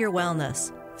talk about your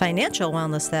wellness. Financial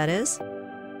wellness, that is.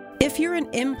 If you're an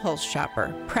impulse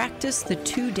shopper, practice the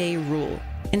 2-day rule.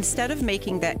 Instead of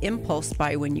making that impulse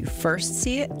buy when you first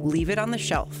see it, leave it on the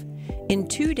shelf. In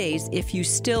 2 days, if you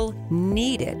still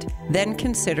need it, then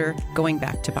consider going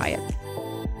back to buy it.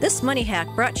 This money hack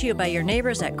brought to you by your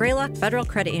neighbors at Greylock Federal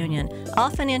Credit Union. All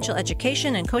financial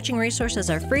education and coaching resources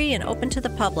are free and open to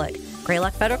the public.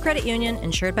 Greylock Federal Credit Union,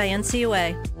 insured by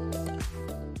NCUA.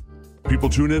 People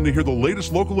tune in to hear the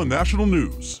latest local and national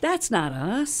news. That's not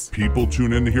us. People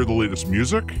tune in to hear the latest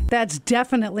music. That's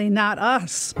definitely not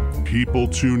us. People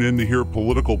tune in to hear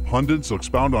political pundits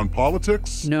expound on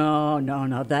politics. No,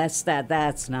 that's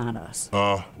not us.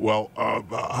 How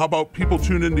about people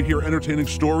tune in to hear entertaining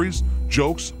stories,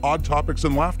 jokes, odd topics,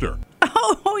 and laughter?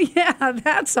 Oh, yeah,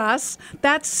 that's us.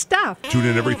 That's Stuff. Tune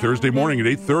in every Thursday morning at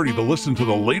 8:30 to listen to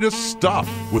the latest Stuff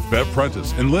with Bev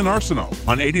Prentice and Lynn Arsenault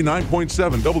on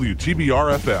 89.7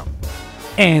 WTBR FM.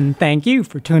 And thank you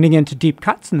for tuning in to Deep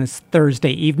Cuts on this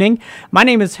Thursday evening. My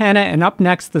name is Hannah, and up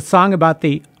next, the song about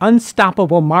the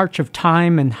unstoppable march of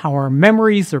time and how our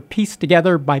memories are pieced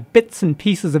together by bits and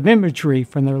pieces of imagery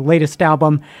from their latest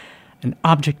album, An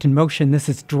Object in Motion. This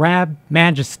is Drab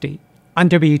Majesty on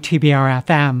WTBR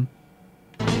FM.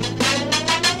 Drab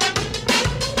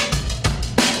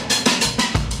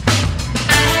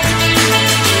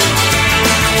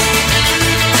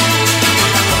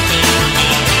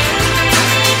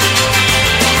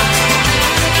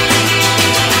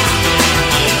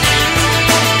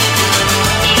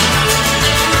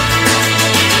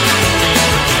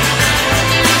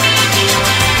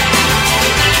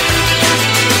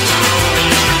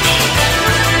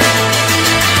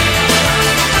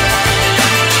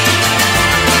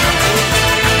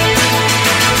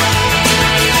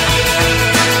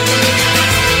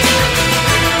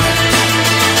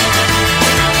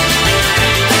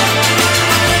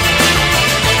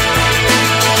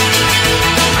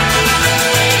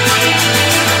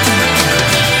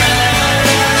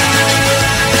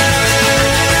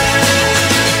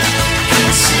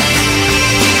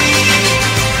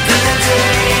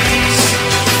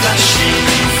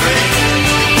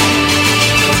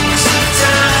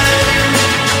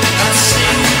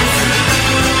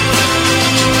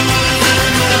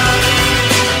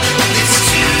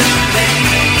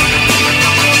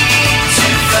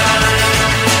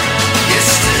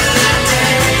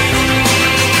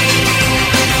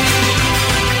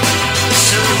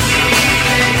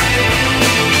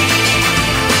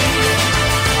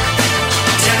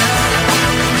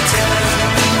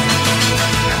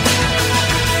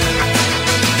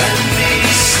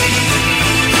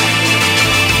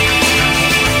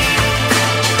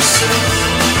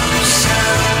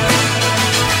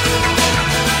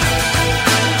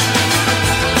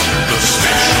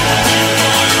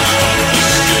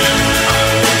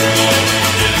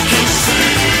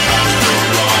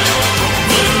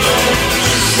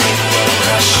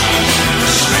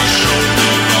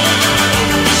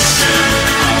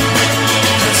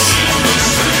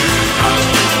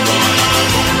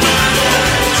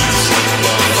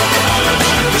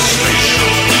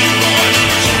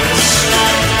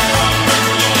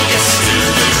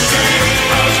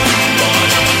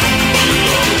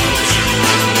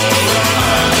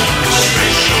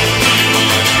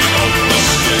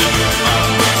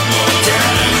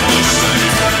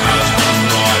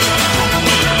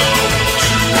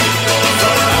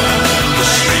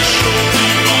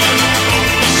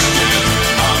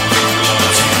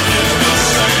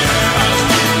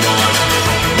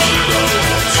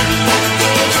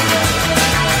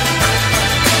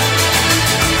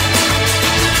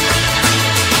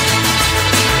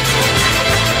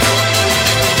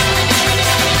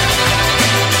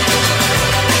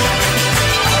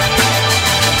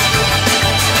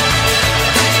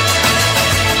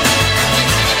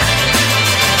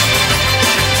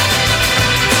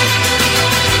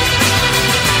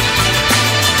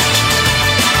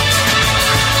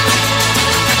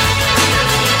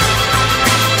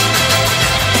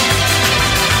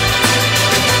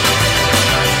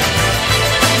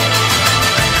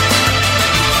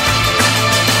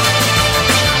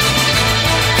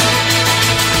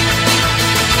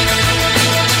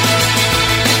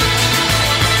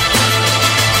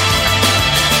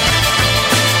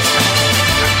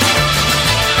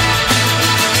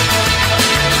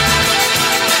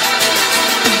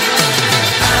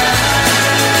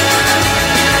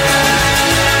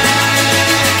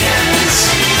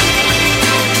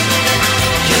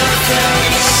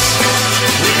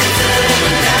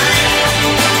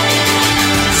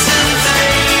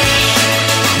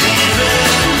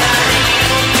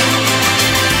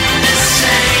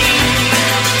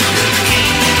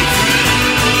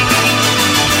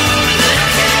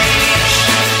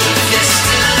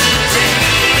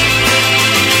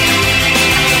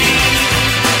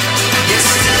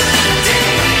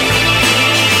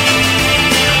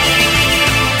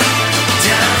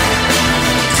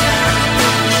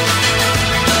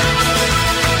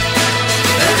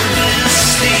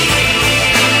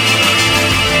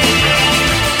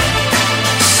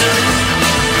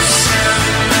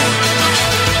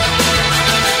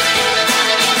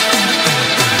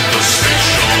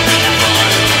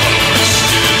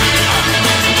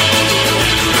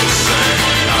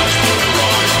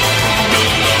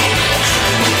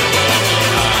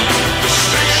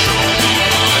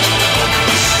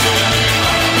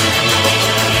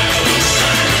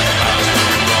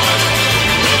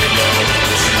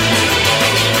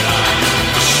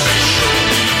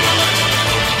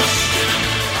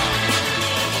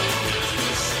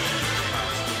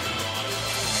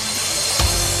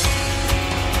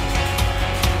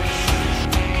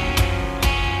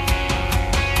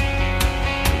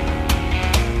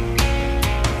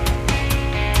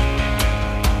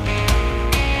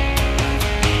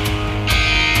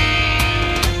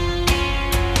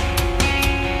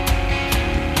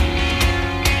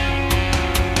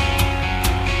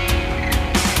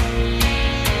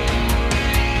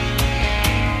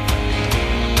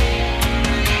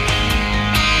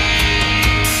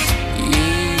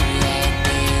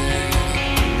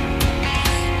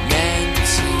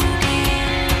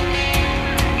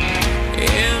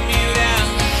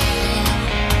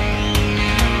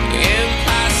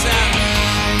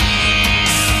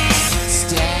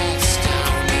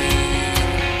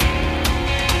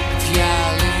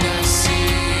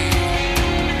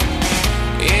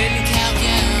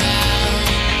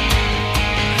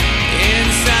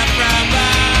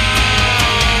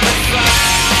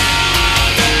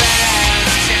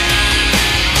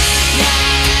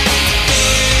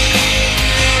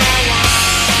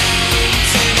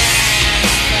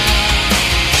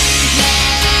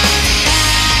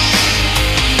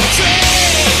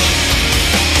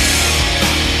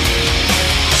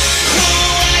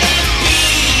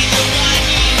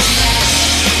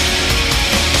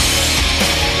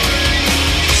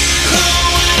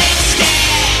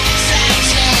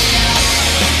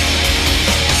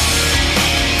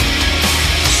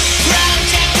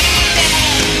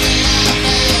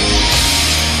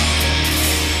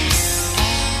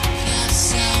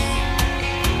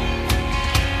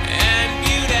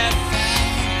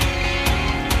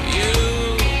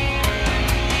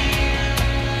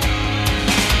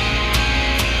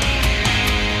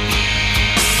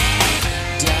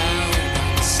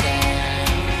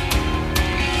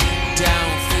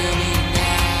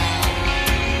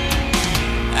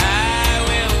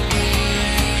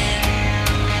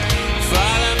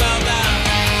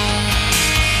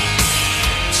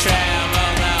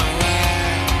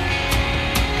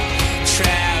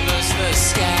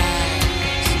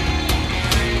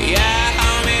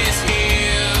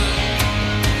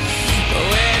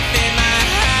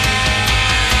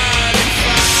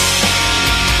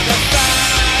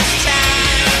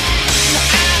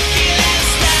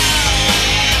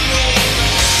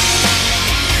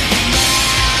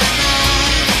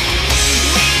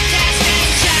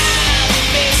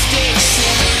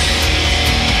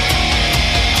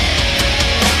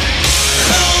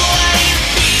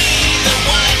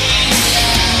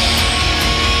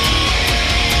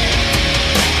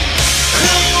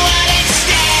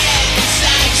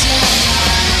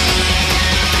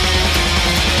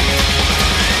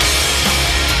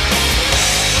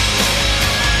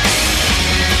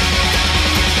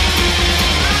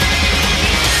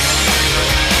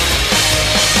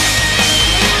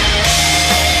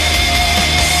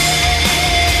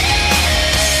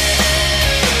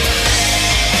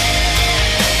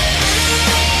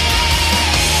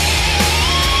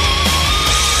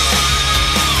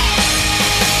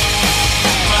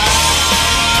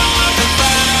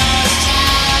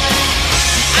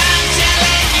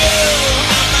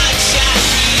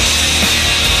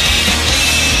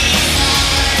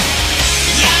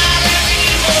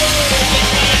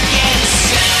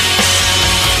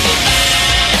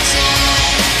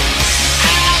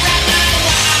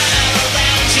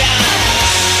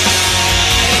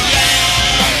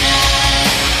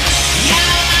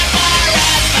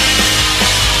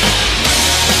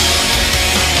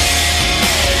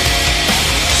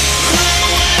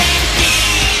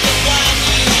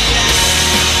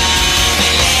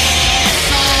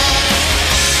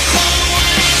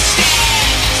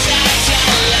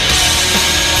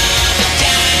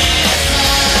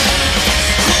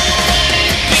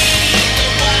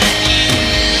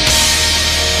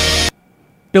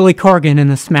Billy Corgan and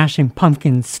the Smashing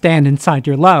Pumpkins' Stand Inside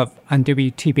Your Love on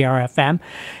WTBR FM.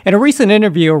 In a recent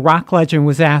interview, a rock legend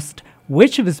was asked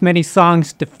which of his many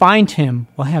songs defined him.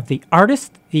 We'll have the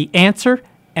artist, the answer,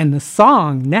 and the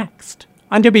song next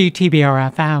on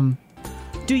WTBR FM.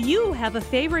 Do you have a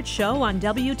favorite show on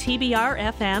WTBR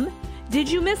FM? Did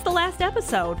you miss the last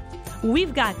episode?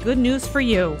 We've got good news for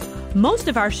you. Most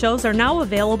of our shows are now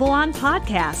available on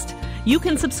podcast. You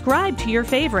can subscribe to your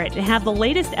favorite and have the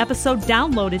latest episode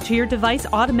downloaded to your device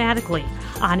automatically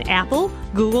on Apple,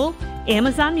 Google,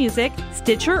 Amazon Music,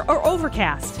 Stitcher, or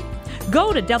Overcast.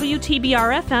 Go to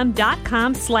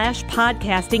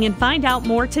WTBRFM.com/podcasting and find out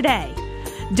more today.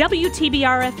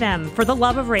 WTBR FM, for the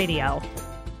love of radio.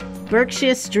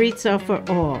 Berkshire streets are for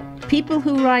all. People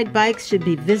who ride bikes should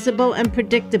be visible and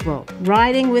predictable,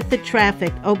 riding with the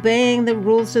traffic, obeying the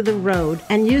rules of the road,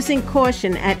 and using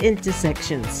caution at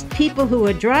intersections. People who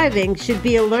are driving should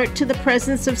be alert to the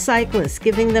presence of cyclists,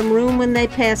 giving them room when they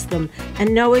pass them,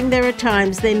 and knowing there are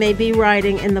times they may be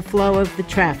riding in the flow of the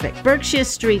traffic. Berkshire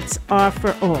streets are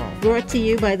for all. Brought to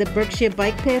you by the Berkshire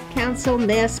Bike Path Council,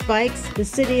 Mass Bikes, the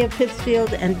City of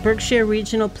Pittsfield, and Berkshire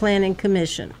Regional Planning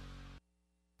Commission.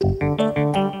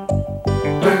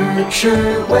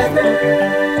 Berkshire weather.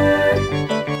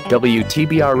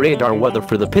 WTBR radar weather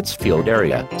for the Pittsfield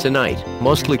area. Tonight,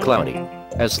 mostly cloudy.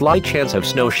 A slight chance of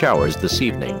snow showers this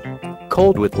evening.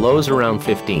 Cold with lows around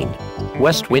 15.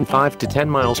 West wind 5 to 10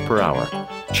 miles per hour.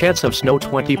 Chance of snow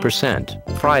 20%.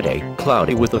 Friday,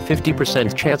 cloudy with a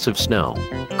 50% chance of snow.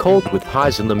 Cold with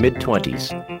highs in the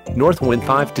mid-20s. North wind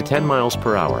 5 to 10 miles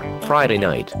per hour. Friday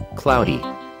night, cloudy.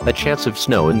 A chance of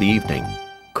snow in the evening.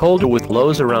 Colder with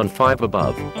lows around 5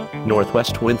 above.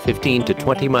 Northwest wind 15 to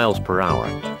 20 miles per hour.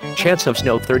 Chance of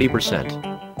snow 30%.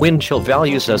 Wind chill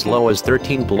values as low as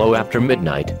 13 below after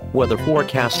midnight. Weather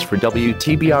forecasts for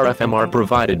WTBR FM are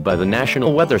provided by the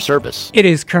National Weather Service. It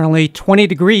is currently 20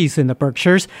 degrees in the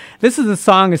Berkshires. This is a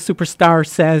song a superstar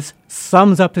says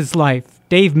sums up his life.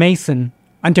 Dave Mason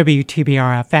on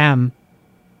WTBR FM.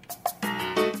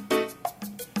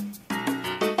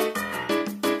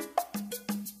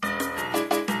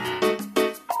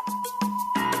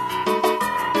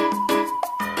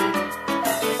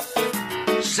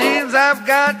 I've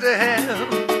got to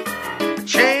have a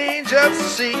change of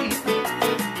scene.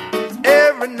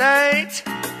 Every night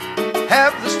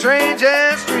have the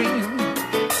strangest dream.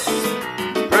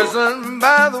 Prison,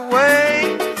 by the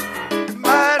way, it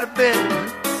might have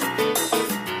been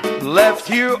left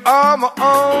here on my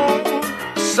own,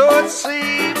 so it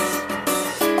seems.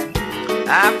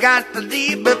 I've got to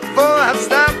leave before I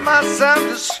stop myself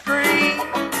to scream.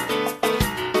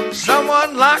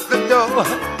 Someone locked the door,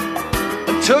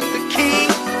 took the key,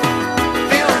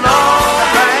 feeling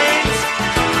alright.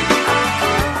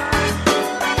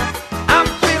 I'm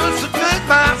feeling so good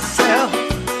myself,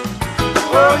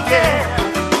 oh yeah.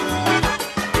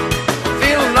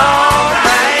 Feeling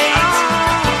alright.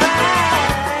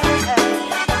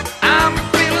 I'm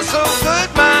feeling so good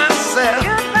myself,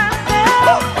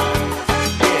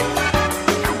 yeah.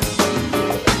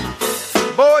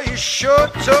 Boy, you sure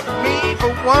took me for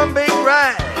one big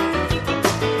ride.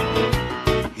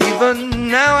 But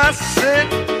now I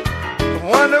sit and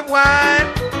wonder why.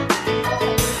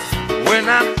 When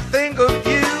I think of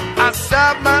you, I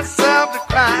stop myself to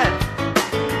cry.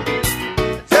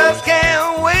 Just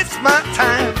can't waste my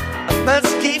time, I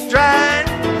must keep trying.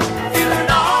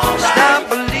 Stop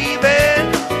believing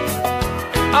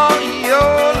all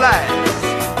your lies.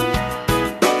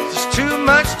 There's too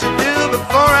much to do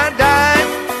before I die.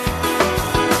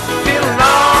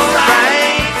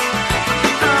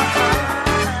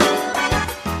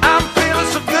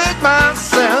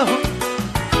 Myself,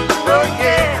 oh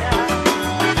yeah,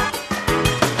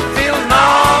 feeling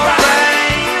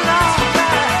alright.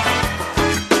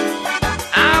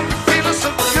 I'm feeling so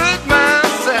good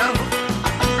myself.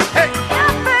 Hey,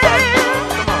 come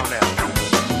on now.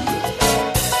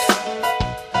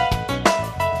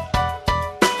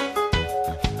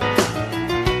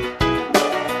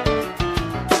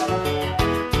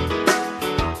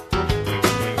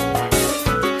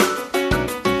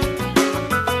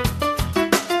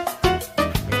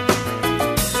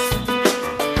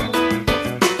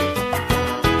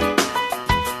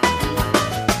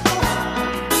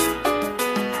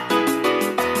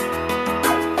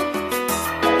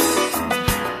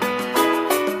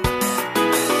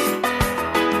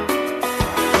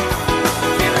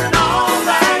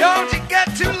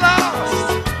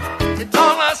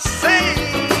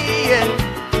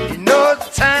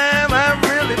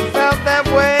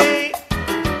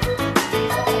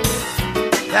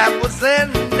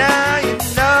 then, now you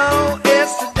know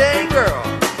it's today, girl.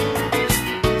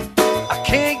 I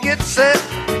can't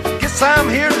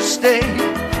stay.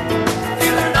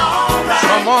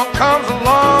 Someone comes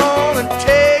along and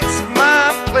takes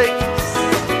my place.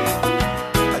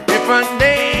 A different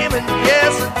name and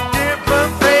yes, a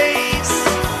different face.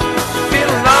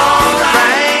 Feeling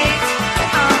alright.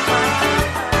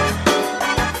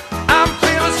 I'm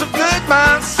feeling so good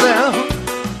myself.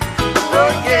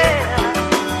 Oh yeah.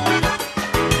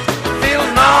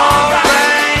 Feeling alright.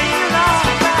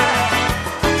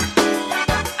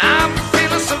 I'm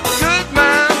feeling so good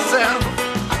myself.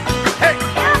 Hey,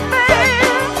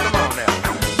 come on now.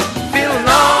 Feeling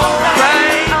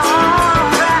alright.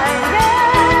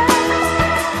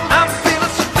 I'm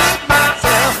feeling so good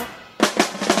myself.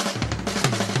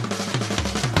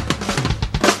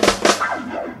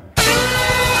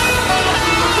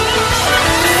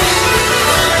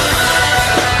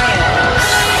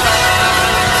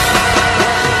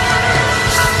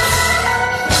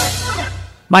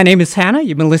 My name is Hannah.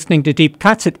 You've been listening to Deep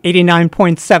Cuts at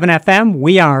 89.7 FM.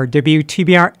 We are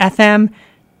WTBR FM,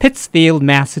 Pittsfield,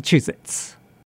 Massachusetts.